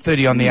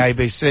 8:30 on the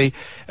ABC.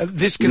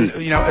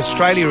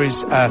 Australia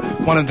is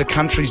one of the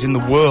countries in the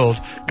world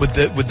with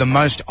the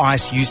most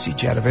ice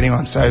usage out of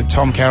anyone. So,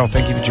 Tom Carroll,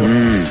 thank you for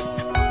joining us.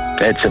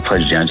 It's a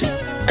pleasure, Jonesy.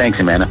 Thanks,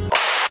 Amanda.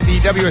 The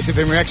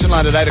WSFM reaction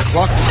line at 8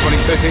 o'clock this morning,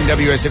 13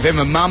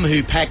 WSFM. A mum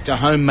who packed a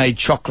homemade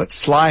chocolate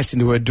slice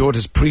into her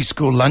daughter's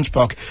preschool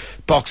lunchbox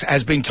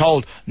has been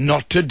told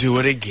not to do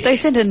it again. They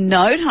sent a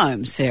note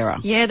home, Sarah.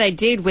 Yeah, they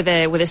did, with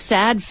a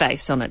sad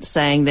face on it,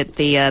 saying that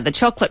the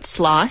chocolate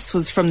slice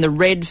was from the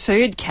red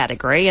food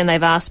category, and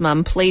they've asked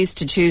Mum please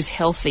to choose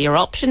healthier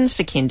options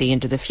for Kindy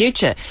into the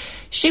future.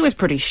 She was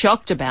pretty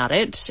shocked about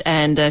it,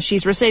 and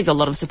she's received a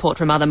lot of support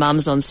from other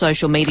mums on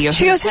social media.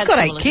 She's got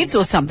 8 kids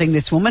or something,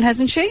 this woman,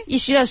 hasn't she? Yeah,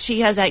 she does.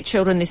 She has 8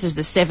 children. This is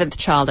the 7th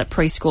child at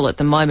preschool at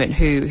the moment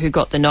who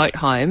got the note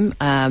home.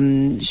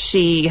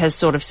 She has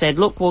sort of said,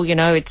 look, well,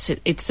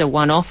 it's a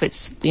one-off.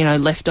 It's,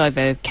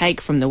 leftover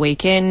cake from the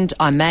weekend.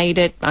 I made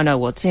it. I know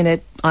what's in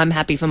it. I'm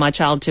happy for my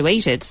child to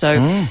eat it. So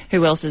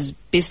who else's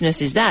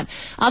business is that?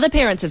 Other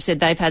parents have said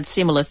they've had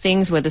similar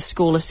things where the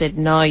school has said,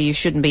 no, you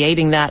shouldn't be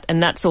eating that,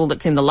 and that's all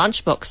that's in the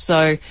lunchbox.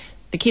 So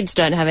the kids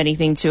don't have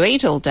anything to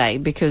eat all day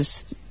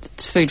because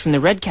it's food from the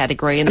red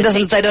category, and It the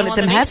doesn't- they teachers don't want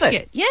let them have to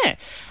it. Yeah.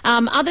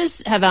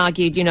 Others have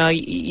argued,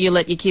 you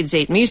let your kids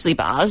eat muesli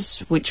bars,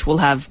 which will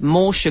have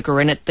more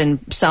sugar in it than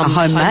some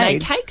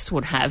homemade cakes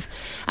would have.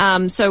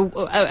 So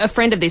a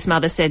friend of this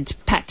mother said,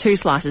 pack 2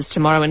 slices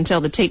tomorrow and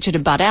tell the teacher to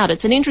butt out.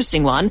 It's an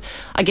interesting one.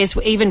 I guess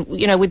even,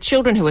 with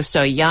children who are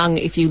so young,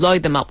 if you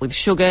load them up with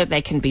sugar,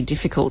 they can be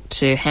difficult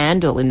to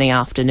handle in the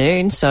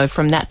afternoon. So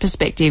from that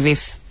perspective,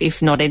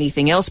 if not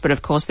anything else, but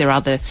of course there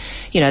are the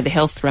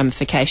health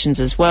ramifications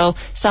as well.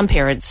 Some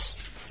parents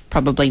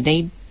probably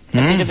need a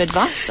bit of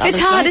advice. It's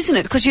hard, isn't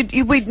it? Because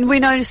we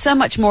know so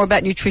much more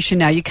about nutrition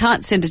now. You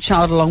can't send a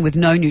child along with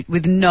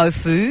no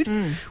food.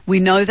 We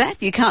know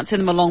that. You can't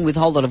send them along with a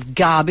whole lot of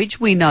garbage.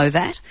 We know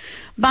that.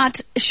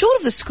 But short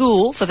of the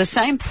school, for the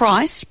same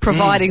price,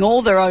 providing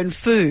all their own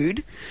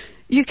food,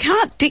 you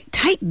can't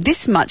dictate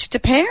this much to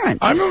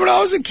parents. I remember when I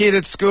was a kid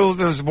at school,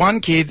 there was one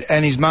kid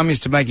and his mum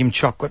used to make him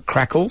chocolate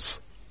crackles.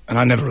 And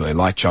I never really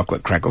liked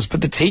chocolate crackles,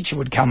 but the teacher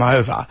would come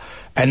over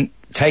and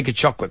take a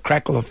chocolate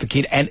crackle off the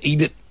kid and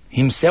eat it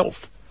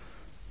himself.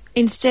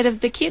 Instead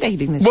of the kid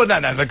eating this. Well,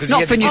 no, because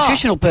not for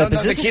nutritional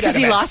purposes. the kid had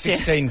about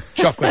 16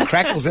 chocolate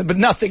crackles, but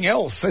nothing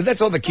else. So that's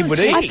all the kid would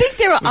eat. I think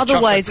there are was other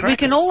chocolate ways. We crackers.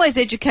 can always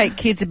educate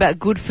kids about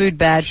good food,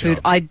 bad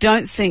food. I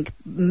don't think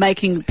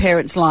making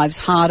parents' lives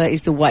harder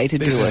is the way to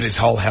do This is it. this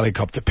whole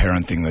helicopter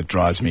parent thing that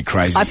drives me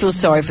crazy. I feel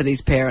sorry for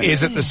these parents.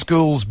 Is it the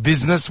school's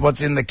business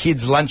what's in the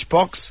kids'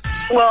 lunchbox?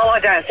 Well, I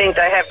don't think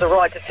they have the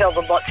right to tell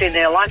them what's in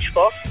their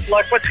lunchbox.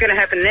 Like, what's going to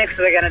happen next?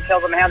 Are they going to tell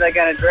them how they're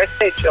going to dress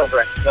their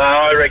children? No,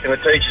 I reckon the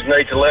teachers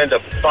need to learn to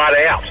butt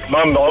out.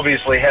 Mum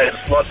obviously has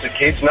lots of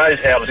kids, knows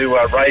how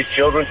to raise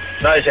children,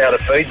 knows how to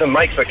feed them,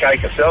 makes the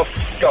cake herself.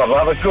 God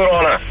love her, good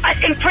on her. I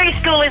think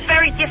preschool is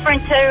very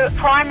different to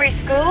primary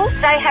school.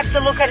 They have to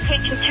look at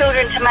teaching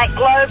children to make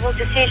global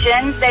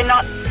decisions. They're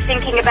not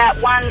thinking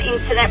about one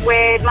incident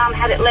where mum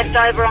had it left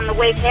over on the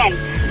weekend.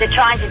 They're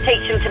trying to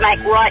teach them to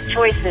make right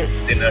choices.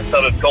 In a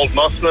suburb called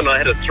Mossman, I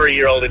had a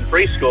 3-year-old in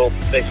preschool.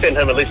 They sent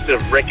home a list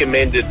of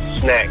recommended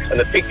snacks, and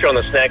the picture on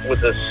the snack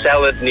was a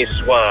salad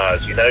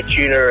niçoise,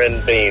 tuna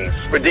and beans.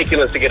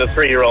 Ridiculous to get a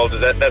 3-year-old,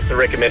 that's the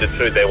recommended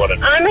food they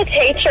wanted. I'm a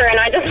teacher, and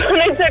I just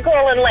wanted to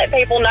call and let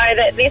people know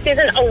that this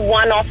isn't a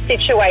one-off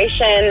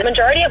situation. The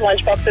majority of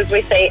lunchboxes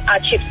we see are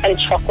chips and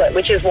chocolate,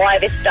 which is why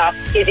this stuff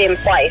is in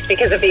place,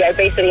 because of the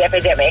obesity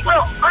epidemic.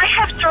 Well, I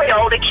have 3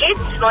 older kids.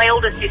 My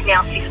oldest is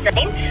now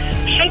 16.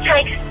 She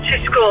takes to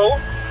school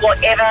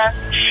whatever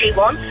she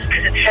wants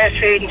because it's her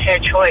food and her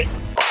choice.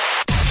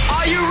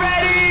 Are you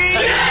ready?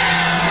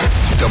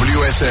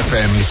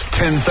 WSFM's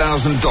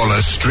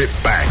 $10,000 Strip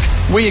Back.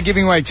 We are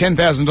giving away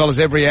 $10,000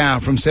 every hour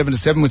from 7 to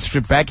 7 with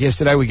Strip Back.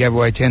 Yesterday we gave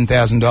away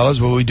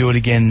 $10,000. Will we do it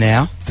again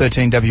now?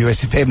 13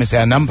 WSFM is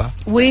our number.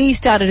 We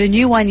started a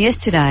new one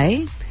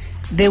yesterday.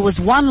 There was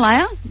one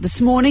layer. This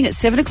morning at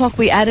 7 o'clock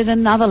we added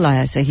another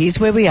layer. So here's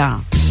where we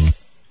are.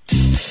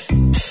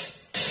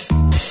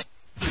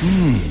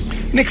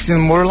 Nick's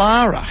in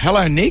Woollahra.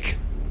 Hello, Nick.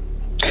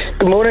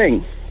 Good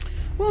morning.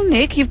 Well,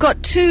 Nick, you've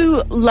got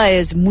 2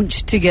 layers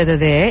munched together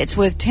there. It's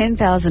worth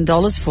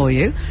 $10,000 for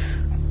you.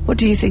 What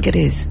do you think it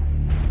is?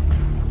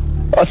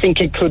 I think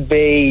it could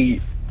be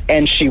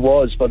And She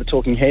Was by the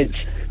Talking Heads.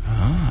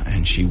 Ah,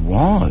 And She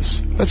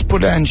Was. Let's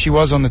put And She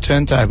Was on the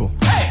turntable.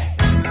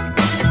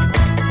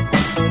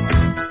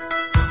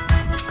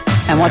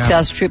 And what's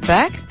our strip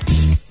back?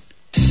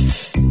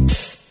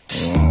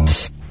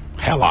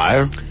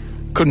 Hello.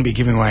 Couldn't be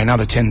giving away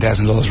another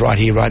 $10,000 right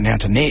here, right now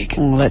to Nick.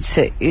 Well, let's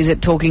see. Is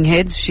it Talking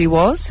Heads, She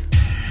Was?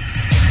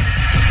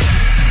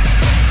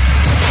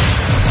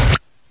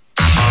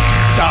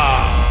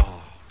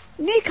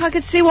 Nick, I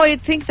could see why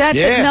you'd think that,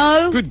 Yeah, but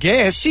no. good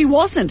guess. She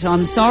wasn't,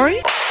 I'm sorry.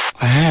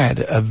 I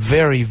had a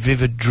very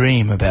vivid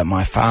dream about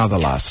my father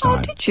last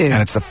night. Did you?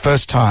 And it's the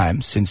first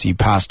time since he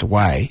passed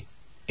away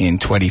in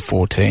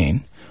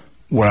 2014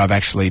 where I've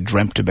actually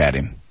dreamt about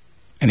him.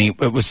 And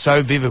it was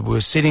so vivid. We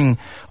were sitting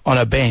on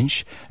a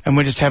bench and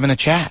we're just having a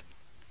chat.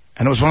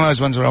 And it was one of those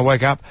ones where I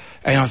woke up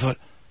and I thought,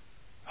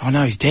 oh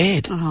no, he's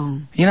dead.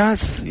 Oh.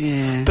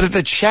 Yeah. But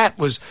the chat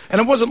was, and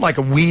it wasn't like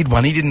a weird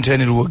one. He didn't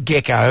turn into a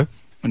gecko.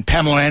 And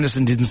Pamela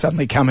Anderson didn't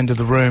suddenly come into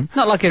the room.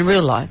 Not like in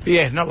real life.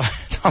 Yeah, not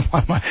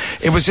like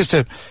it was just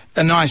a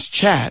nice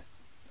chat.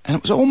 And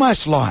it was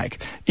almost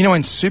like,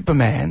 in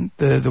Superman,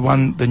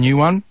 the new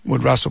one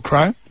with Russell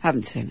Crowe?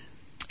 Haven't seen it.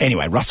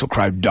 Anyway, Russell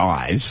Crowe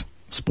dies,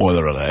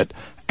 spoiler alert,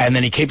 and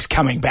then he keeps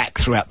coming back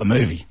throughout the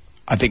movie.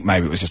 I think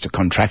maybe it was just a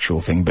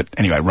contractual thing, but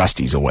anyway,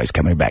 Rusty's always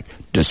coming back,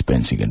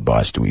 dispensing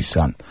advice to his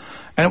son.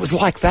 And it was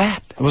like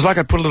that. It was like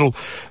I put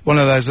one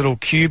of those little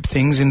cube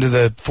things into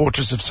the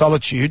Fortress of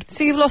Solitude.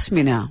 So you've lost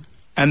me now.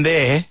 And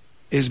there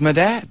is my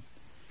dad.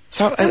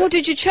 So And what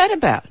did you chat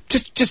about?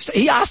 Just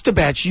he asked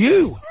about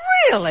you.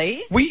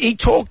 Really? He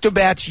talked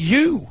about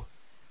you.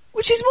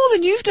 Which is more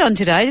than you've done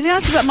today. Did he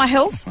ask about my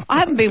health? I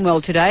haven't been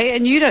well today,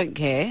 and you don't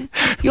care.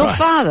 Your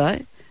father,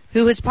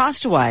 who has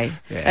passed away,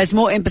 has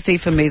more empathy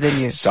for me than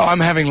you. So I'm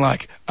having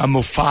like a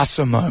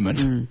Mufasa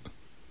moment.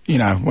 You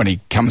know, when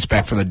he comes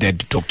back from the dead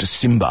to talk to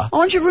Simba. Why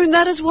don't you ruin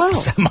that as well?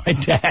 So my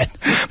dad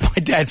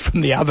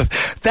from the other...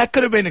 That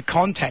could have been a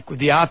contact with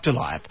the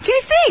afterlife. Do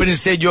you think? But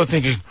instead you're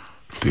thinking,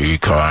 be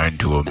kind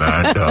to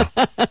Amanda.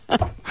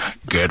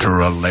 Get her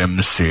a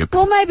lemsip.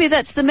 Well, maybe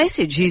that's the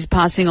message he's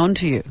passing on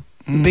to you.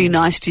 Be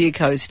nice to your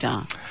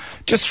co-star.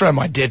 Just throw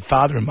my dead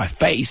father in my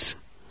face.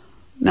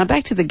 Now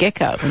back to the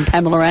gecko and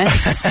Pamela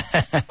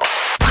Anderson.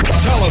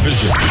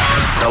 Television.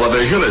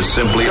 Television is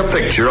simply a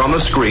picture on the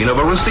screen of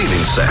a receiving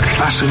set.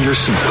 Fasten your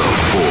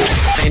seatbelt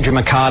full. Andrew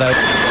Mercado.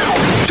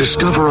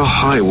 Discover a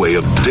highway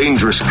of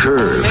dangerous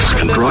curves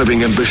and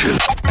driving ambition.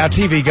 Our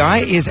TV guy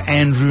is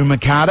Andrew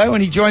Mercado,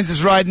 and he joins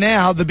us right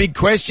now. The big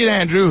question,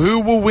 Andrew,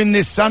 who will win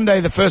this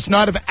Sunday, the first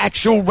night of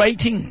actual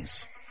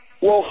ratings?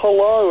 Well,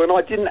 hello, and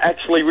I didn't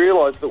actually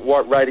realise that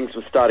white ratings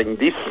were starting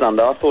this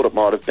Sunday. I thought it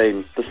might have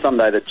been the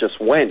Sunday that just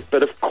went.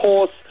 But of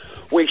course,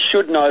 we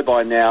should know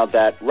by now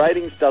that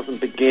ratings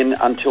doesn't begin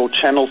until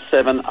Channel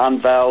 7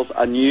 unveils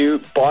a new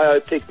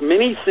biopic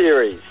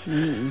miniseries.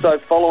 So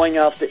following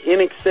after In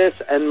Excess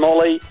and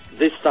Molly,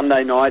 this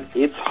Sunday night,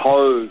 it's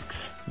Hogs.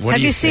 Have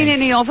you seen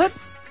any of it?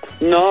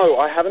 No,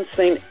 I haven't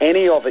seen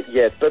any of it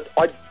yet, but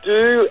I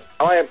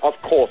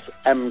of course,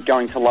 am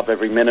going to love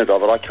every minute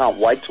of it. I can't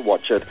wait to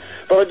watch it.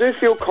 But I do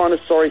feel kind of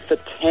sorry for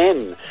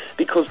 10,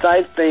 because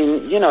they've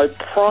been,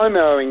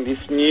 promoting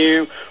this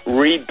new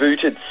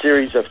rebooted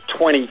series of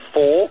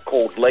 24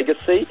 called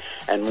Legacy.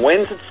 And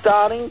when's it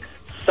starting?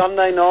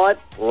 Sunday night,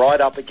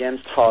 right up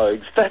against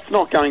Hogs. That's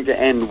not going to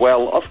end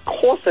well. Of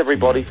course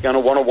everybody's going to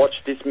want to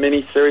watch this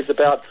mini-series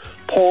about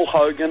Paul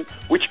Hogan,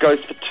 which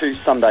goes for 2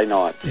 Sunday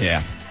nights.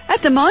 Yeah.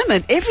 At the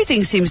moment,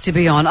 everything seems to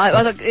be on.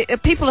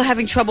 People are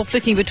having trouble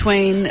flicking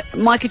between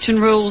My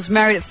Kitchen Rules,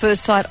 Married at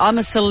First Sight, I'm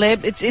a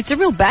Celeb. It's a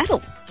real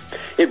battle.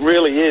 It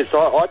really is.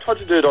 I try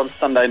to do it on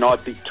Sunday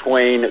night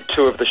between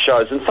 2 of the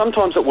shows, and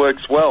sometimes it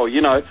works well.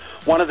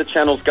 One of the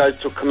channels goes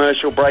to a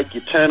commercial break,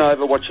 you turn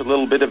over, watch a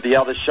little bit of the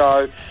other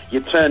show, you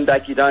turn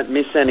back, you don't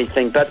miss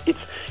anything. But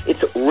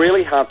it's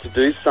really hard to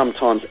do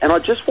sometimes. And I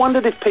just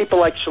wondered if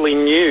people actually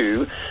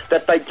knew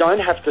that they don't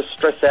have to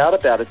stress out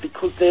about it,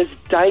 because there's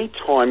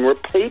daytime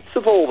repeats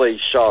of all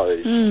these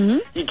shows.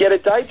 You get a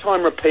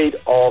daytime repeat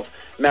of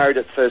Married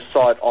at First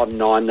Sight on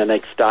 9 the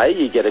next day.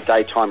 You get a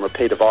daytime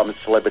repeat of I'm a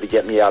Celebrity,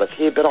 Get Me Out of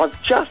Here. But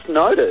I've just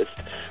noticed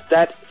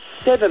that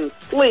 7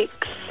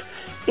 Flicks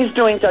is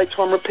doing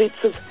daytime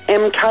repeats of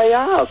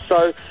MKR.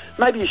 So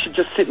maybe you should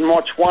just sit and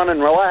watch one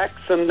and relax,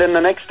 and then the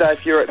next day,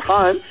 if you're at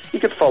home, you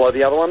could follow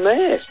the other one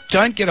there.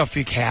 Don't get off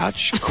your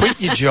couch, quit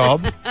your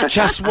job,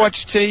 just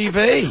watch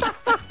TV.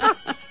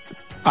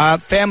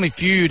 Family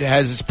Feud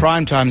has its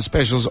primetime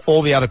specials.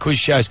 All the other quiz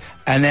shows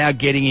are now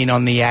getting in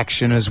on the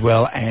action as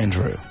well,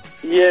 Andrew.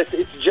 Yes,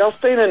 it's just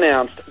been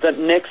announced that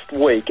next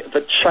week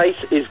The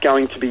Chase is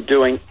going to be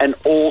doing an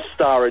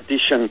all-star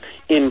edition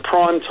in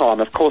prime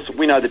time. Of course,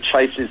 we know The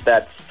Chase is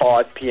that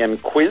 5 p.m.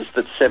 quiz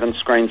that's 7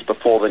 screens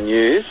before the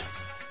news.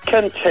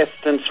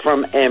 Contestants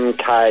from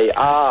MKR.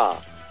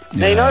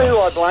 Now, you know who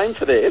I blame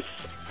for this?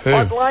 Who?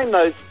 I blame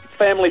those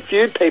Family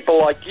Feud people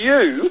like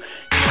you.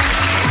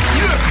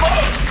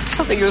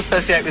 Something you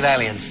associate with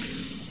aliens.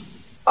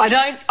 I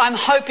don't. I'm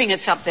hoping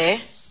it's up there.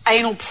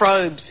 Anal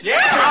probes.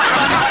 Yeah!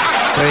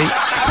 See?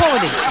 It's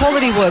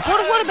quality work.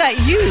 What about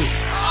you?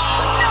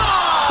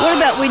 No! What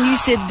about when you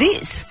said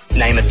this?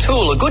 Name a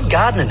tool a good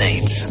gardener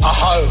needs. A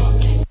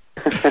hoe.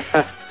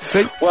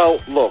 See?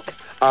 Well, look,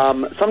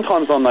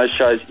 sometimes on those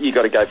shows you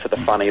got to go for the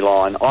funny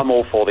line. I'm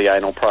all for the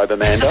anal probe,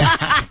 Amanda.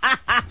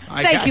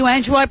 Thank you,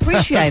 Andrew. I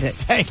appreciate it.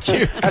 Thank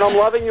you. And I'm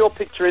loving your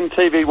picture in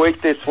TV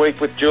Week this week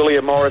with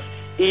Julia Morris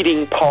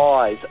eating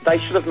pies. They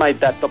should have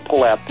made that the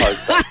pull-out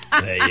poster.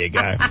 There you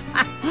go.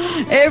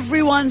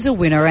 Everyone's a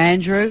winner,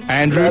 Andrew.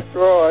 Andrew, that's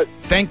right.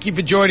 Thank you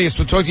for joining us.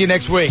 We'll talk to you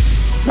next week.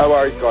 No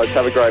worries, guys.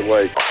 Have a great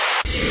week.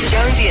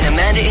 Jonesy and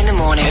Amanda in the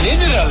morning. And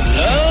isn't it a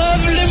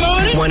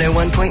lovely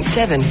morning?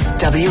 101.7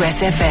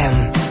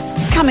 WSFM.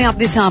 Coming up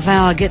this half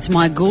hour gets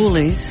my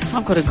Goolies.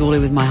 I've got a Goolie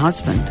with my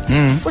husband.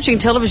 I was watching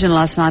television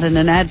last night and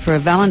an ad for a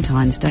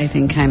Valentine's Day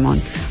thing came on.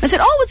 I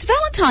said, it's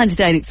Valentine's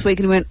Day next week.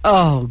 And he went,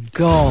 oh,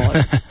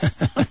 God.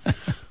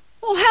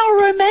 Well, how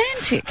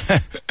romantic.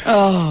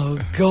 Oh,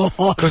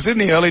 God. Because in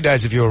the early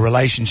days of your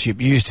relationship,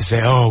 you used to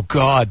say, oh,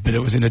 God, but it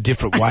was in a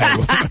different way,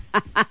 wasn't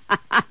it?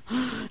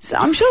 So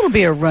I'm sure it'll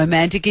be a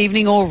romantic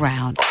evening all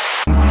round.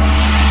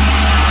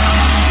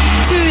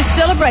 To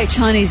celebrate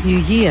Chinese New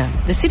Year,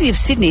 the City of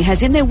Sydney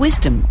has, in their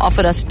wisdom,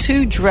 offered us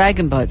 2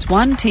 dragon boats.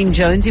 One, Team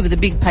Jonesy, with a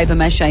big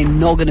papier-mâché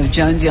noggin of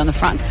Jonesy on the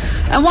front,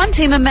 and one,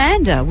 Team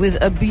Amanda,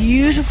 with a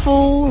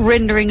beautiful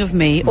rendering of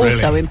me,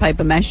 also in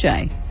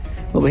papier-mâché.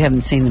 Well, we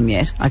haven't seen them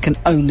yet. I can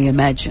only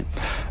imagine.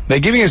 They're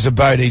giving us a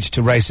boat each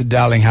to race at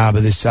Darling Harbour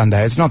this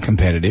Sunday. It's not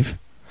competitive.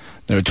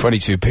 There are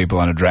 22 people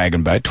on a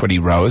dragon boat, 20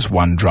 rowers,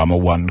 1 drummer,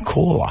 1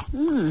 caller.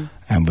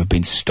 And we've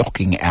been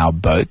stocking our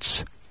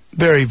boats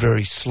very,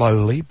 very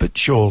slowly but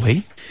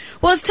surely.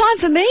 Well, it's time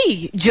for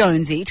me,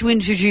 Jonesy, to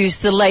introduce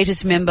the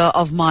latest member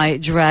of my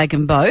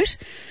dragon boat.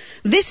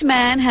 This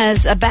man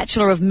has a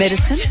Bachelor of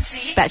Medicine,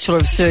 Bachelor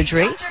of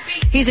Surgery.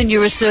 He's a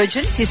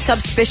neurosurgeon. His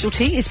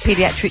subspecialty is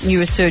paediatric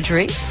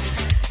neurosurgery.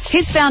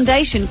 His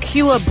foundation,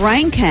 Cure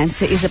Brain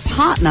Cancer, is a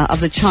partner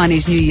of the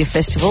Chinese New Year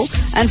Festival.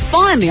 And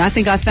finally, I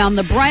think I found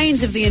the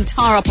brains of the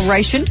entire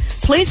operation.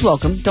 Please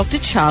welcome Dr.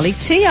 Charlie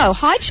Teo.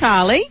 Hi,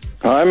 Charlie.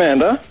 Hi,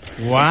 Amanda.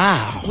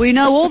 Wow. We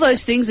know all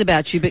those things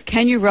about you, but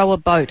can you row a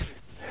boat?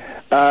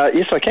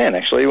 Yes, I can,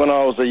 actually. When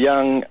I was a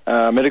young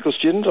medical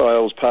student, I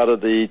was part of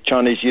the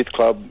Chinese Youth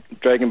Club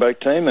Dragon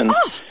Boat team, and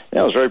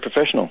I was very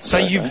professional. So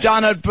you've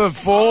done it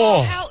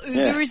before. How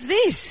uber is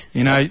this?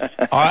 You know,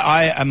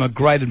 I am a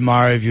great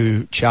admirer of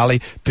you,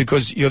 Charlie,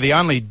 because you're the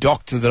only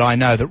doctor that I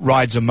know that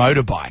rides a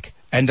motorbike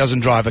and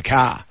doesn't drive a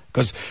car.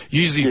 Because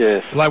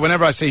usually, like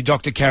whenever I see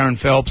Dr. Karen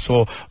Phelps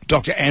or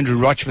Dr. Andrew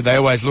Rochford, they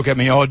always look at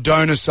me, oh,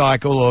 donor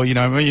cycle, or, you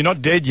know, well, you're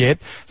not dead yet.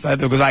 So,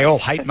 because they all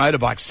hate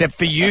motorbikes, except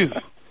for you.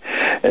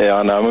 Yeah,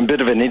 I know. I'm a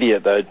bit of an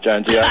idiot, though,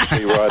 Jonesy. I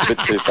actually ride a bit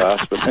too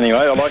fast. But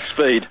anyway, I like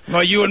speed.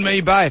 Well, you and me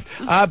both.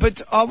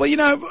 Well, you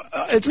know,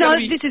 it's no,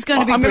 gonna be, this is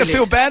going to be I'm going to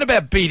brilliant. feel bad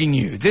about beating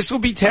you. This will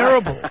be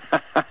terrible.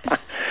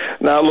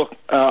 No, look,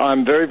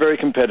 I'm very, very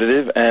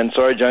competitive, and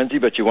sorry, Jonesy,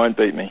 but you won't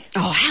beat me.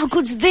 Oh, how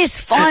good's this?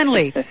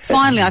 Finally.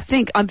 Finally, I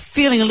think I'm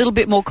feeling a little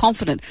bit more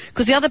confident.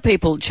 Because the other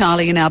people,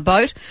 Charlie, in our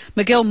boat,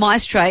 Miguel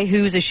Maestre,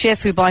 who is a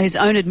chef who, by his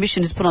own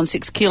admission, has put on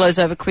 6 kilos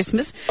over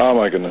Christmas. Oh,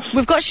 my goodness.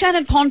 We've got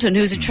Shannon Ponton,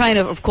 who's a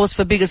trainer, of course,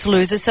 for Biggest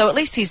Losers, so at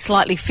least he's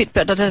slightly fit,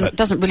 but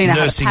doesn't really know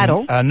how to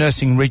paddle.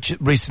 Nursing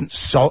recent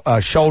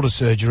shoulder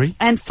surgery.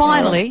 And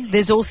finally,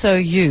 there's also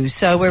you,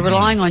 so we're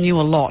relying on you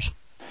a lot.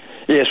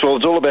 Yes, well,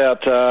 it's all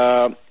about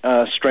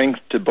strength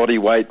to body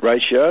weight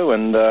ratio,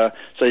 and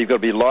so you've got to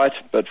be light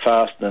but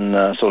fast and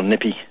sort of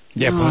nippy.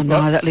 Yeah, oh,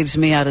 no, that leaves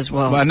me out as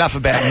well. Well, enough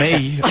about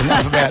me,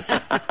 enough about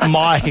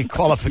my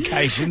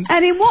qualifications.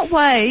 And in what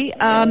way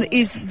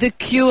is the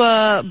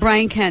Cure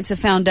Brain Cancer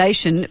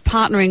Foundation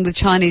partnering with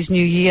Chinese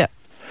New Year?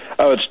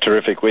 Oh, it's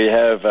terrific. We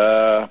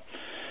have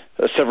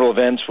several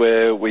events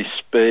where we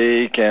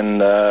speak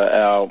and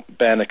our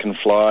banner can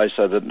fly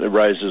so that it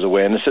raises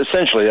awareness.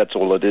 Essentially, that's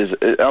all it is.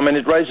 I mean,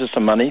 it raises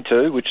some money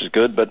too, which is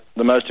good, but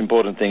the most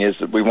important thing is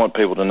that we want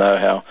people to know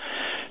how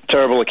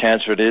terrible a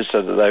cancer it is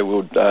so that they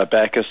would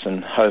back us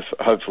and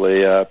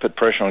hopefully put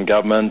pressure on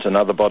government and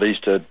other bodies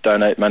to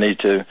donate money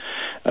to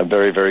a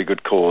very, very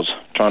good cause,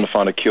 trying to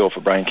find a cure for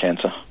brain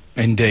cancer.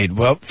 Indeed.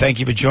 Well, thank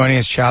you for joining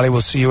us, Charlie. We'll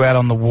see you out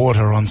on the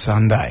water on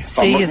Sunday.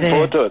 See you there.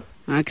 I'm looking forward to it.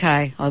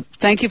 Okay.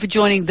 Thank you for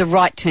joining the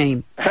right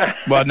team.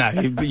 Well, no,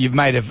 you've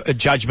made a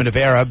judgment of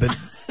error, but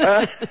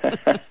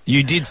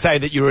you did say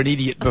that you were an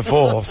idiot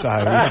before, so...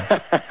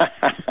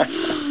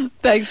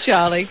 Thanks,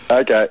 Charlie.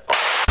 Okay.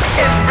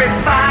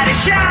 Everybody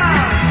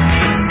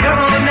shout! Come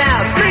on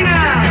now, sing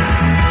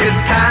out!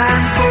 It's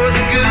time for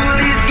the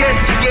Goolies get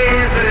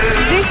together.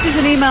 This is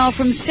an email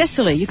from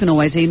Cecily. You can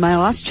always email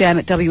us,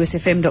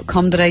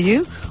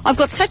 jam@wsfm.com.au. I've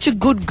got such a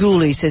good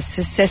Goolie, says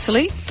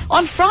Cecily.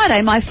 On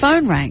Friday, my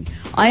phone rang.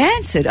 I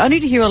answered, only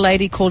to hear a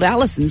lady called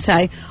Alison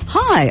say,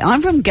 "Hi,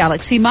 I'm from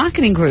Galaxy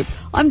Marketing Group.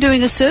 I'm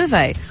doing a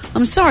survey.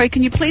 I'm sorry,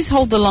 can you please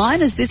hold the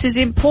line as this is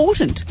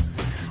important?"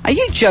 Are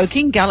you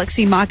joking,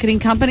 Galaxy Marketing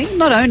Company?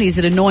 Not only is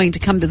it annoying to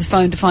come to the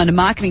phone to find a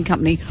marketing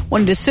company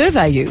wanting to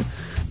survey you,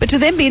 but to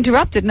then be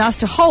interrupted and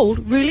asked to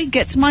hold really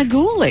gets my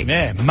Goolie.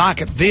 Yeah,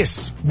 market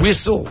this.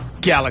 Whistle,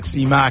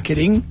 Galaxy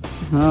Marketing.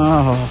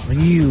 Oh,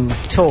 you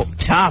talk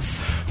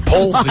tough.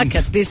 Paul's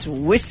market this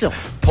whistle.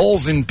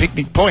 Paul's in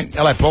Picnic Point.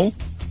 Hello, Paul.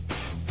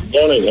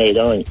 Morning, how you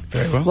going?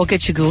 Very well. What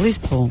gets your Goolies,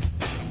 Paul?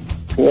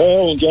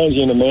 Well,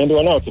 Jonesy and Amanda,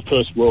 I know it's a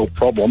first world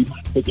problem,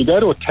 but you go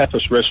to a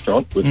tapas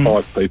restaurant with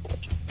 5 people,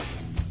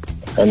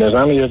 and there's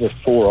only ever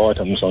 4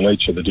 items on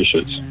each of the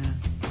dishes.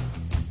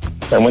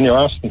 And when you're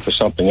asking for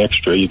something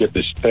extra, you get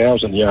this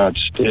 1,000-yard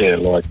stare,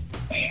 like,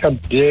 how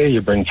dare you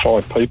bring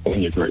 5 people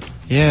in your group?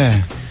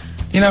 Yeah.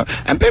 You know,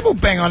 and people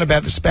bang on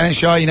about the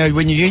Spanish. Oh, you know,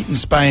 when you eat in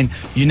Spain,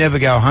 you never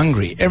go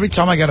hungry. Every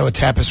time I go to a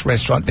tapas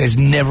restaurant, there's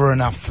never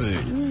enough food.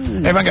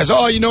 Everyone goes,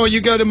 oh, you know, you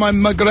go to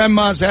my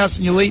grandma's house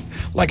and you'll eat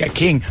like a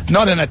king.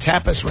 Not in a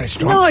tapas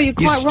restaurant. No, you're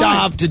quite right. You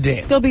starve to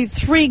death. There'll be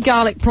 3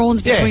 garlic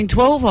prawns between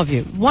 12 of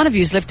you. One of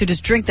you's left to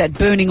just drink that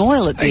burning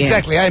oil at the end.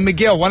 Exactly. Hey,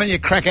 Miguel, why don't you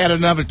crack out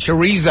another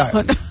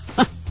chorizo? Is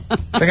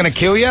that going to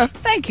kill you?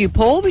 Thank you,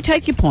 Paul. We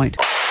take your point.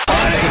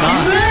 Our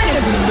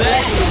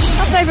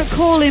favourite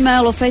call,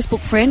 email or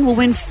Facebook friend will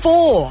win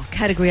 4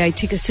 Category A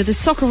tickets to the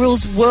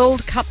Socceroos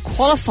World Cup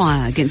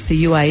qualifier against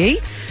the UAE.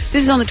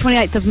 This is on the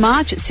 28th of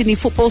March at Sydney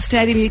Football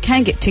Stadium. You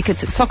can get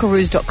tickets at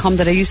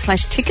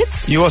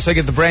socceroos.com.au/tickets. You also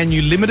get the brand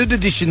new limited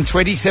edition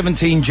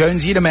 2017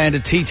 Jonesy and Amanda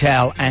tea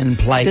towel and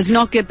plate. Does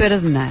not get better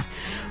than that.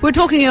 We were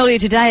talking earlier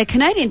today, a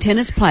Canadian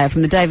tennis player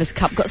from the Davis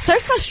Cup got so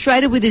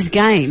frustrated with his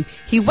game,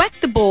 he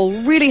whacked the ball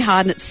really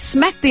hard and it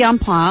smacked the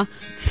umpire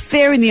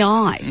fair in the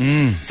eye.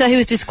 So he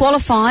was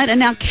disqualified,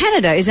 and now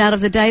Canada is out of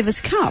the Davis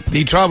Cup.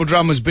 The tribal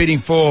drum was beating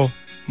for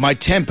 "My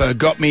temper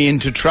got me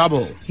into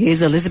trouble."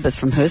 Here's Elizabeth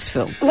from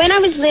Hurstville. When I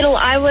was little,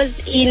 I was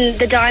in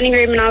the dining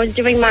room and I was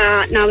doing my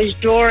art and I was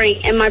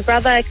drawing, and my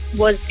brother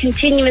was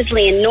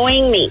continuously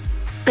annoying me.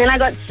 And I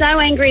got so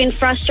angry and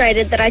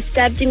frustrated that I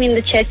stabbed him in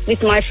the chest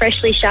with my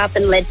freshly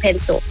sharpened lead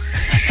pencil.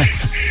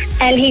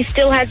 And he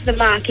still has the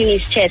mark in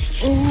his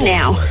chest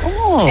now.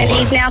 Oh. And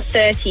he's now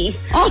 30.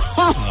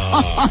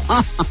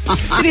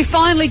 Did he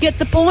finally get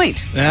the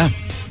point? Yeah.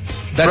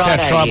 That's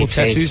Righto, our tribal you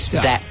two. tattoo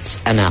stuff.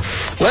 That's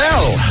enough.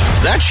 Well,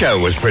 that show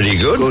was pretty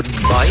good.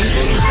 Goodbye.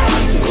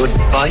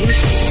 Goodbye.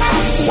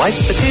 Wipe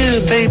the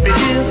tears, baby,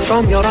 tears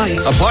from your eyes.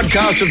 A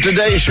podcast of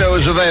today's show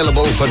is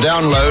available for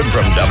download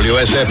from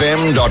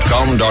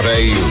wsfm.com.au.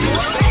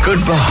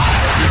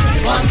 Goodbye.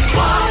 One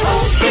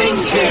swallow,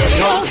 drink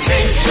Cheerio,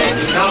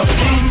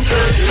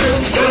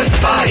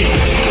 goodbye.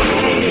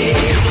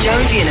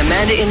 Jonesy and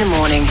Amanda in the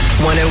morning.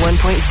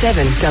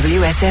 101.7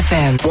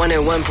 WSFM.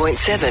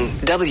 101.7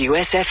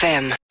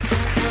 WSFM.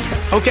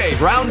 Okay,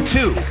 round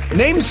two.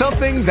 Name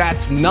something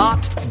that's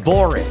not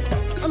boring.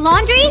 A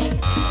laundry?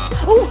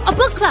 Ooh, a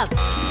book club.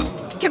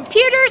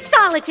 Computer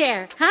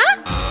solitaire,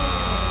 huh?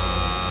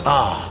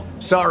 Ah,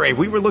 sorry,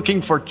 we were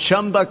looking for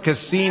Chumba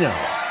Casino.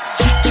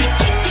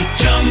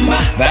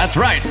 That's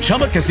right.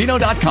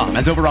 ChumbaCasino.com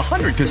has over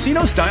 100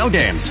 casino-style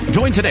games.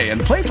 Join today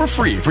and play for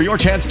free for your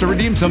chance to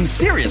redeem some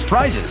serious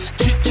prizes.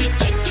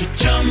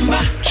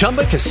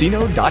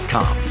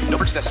 ChumbaCasino.com. No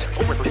purchase necessary.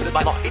 Void where prohibited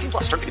by law. 18+.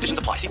 Terms and conditions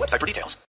apply. See website for details.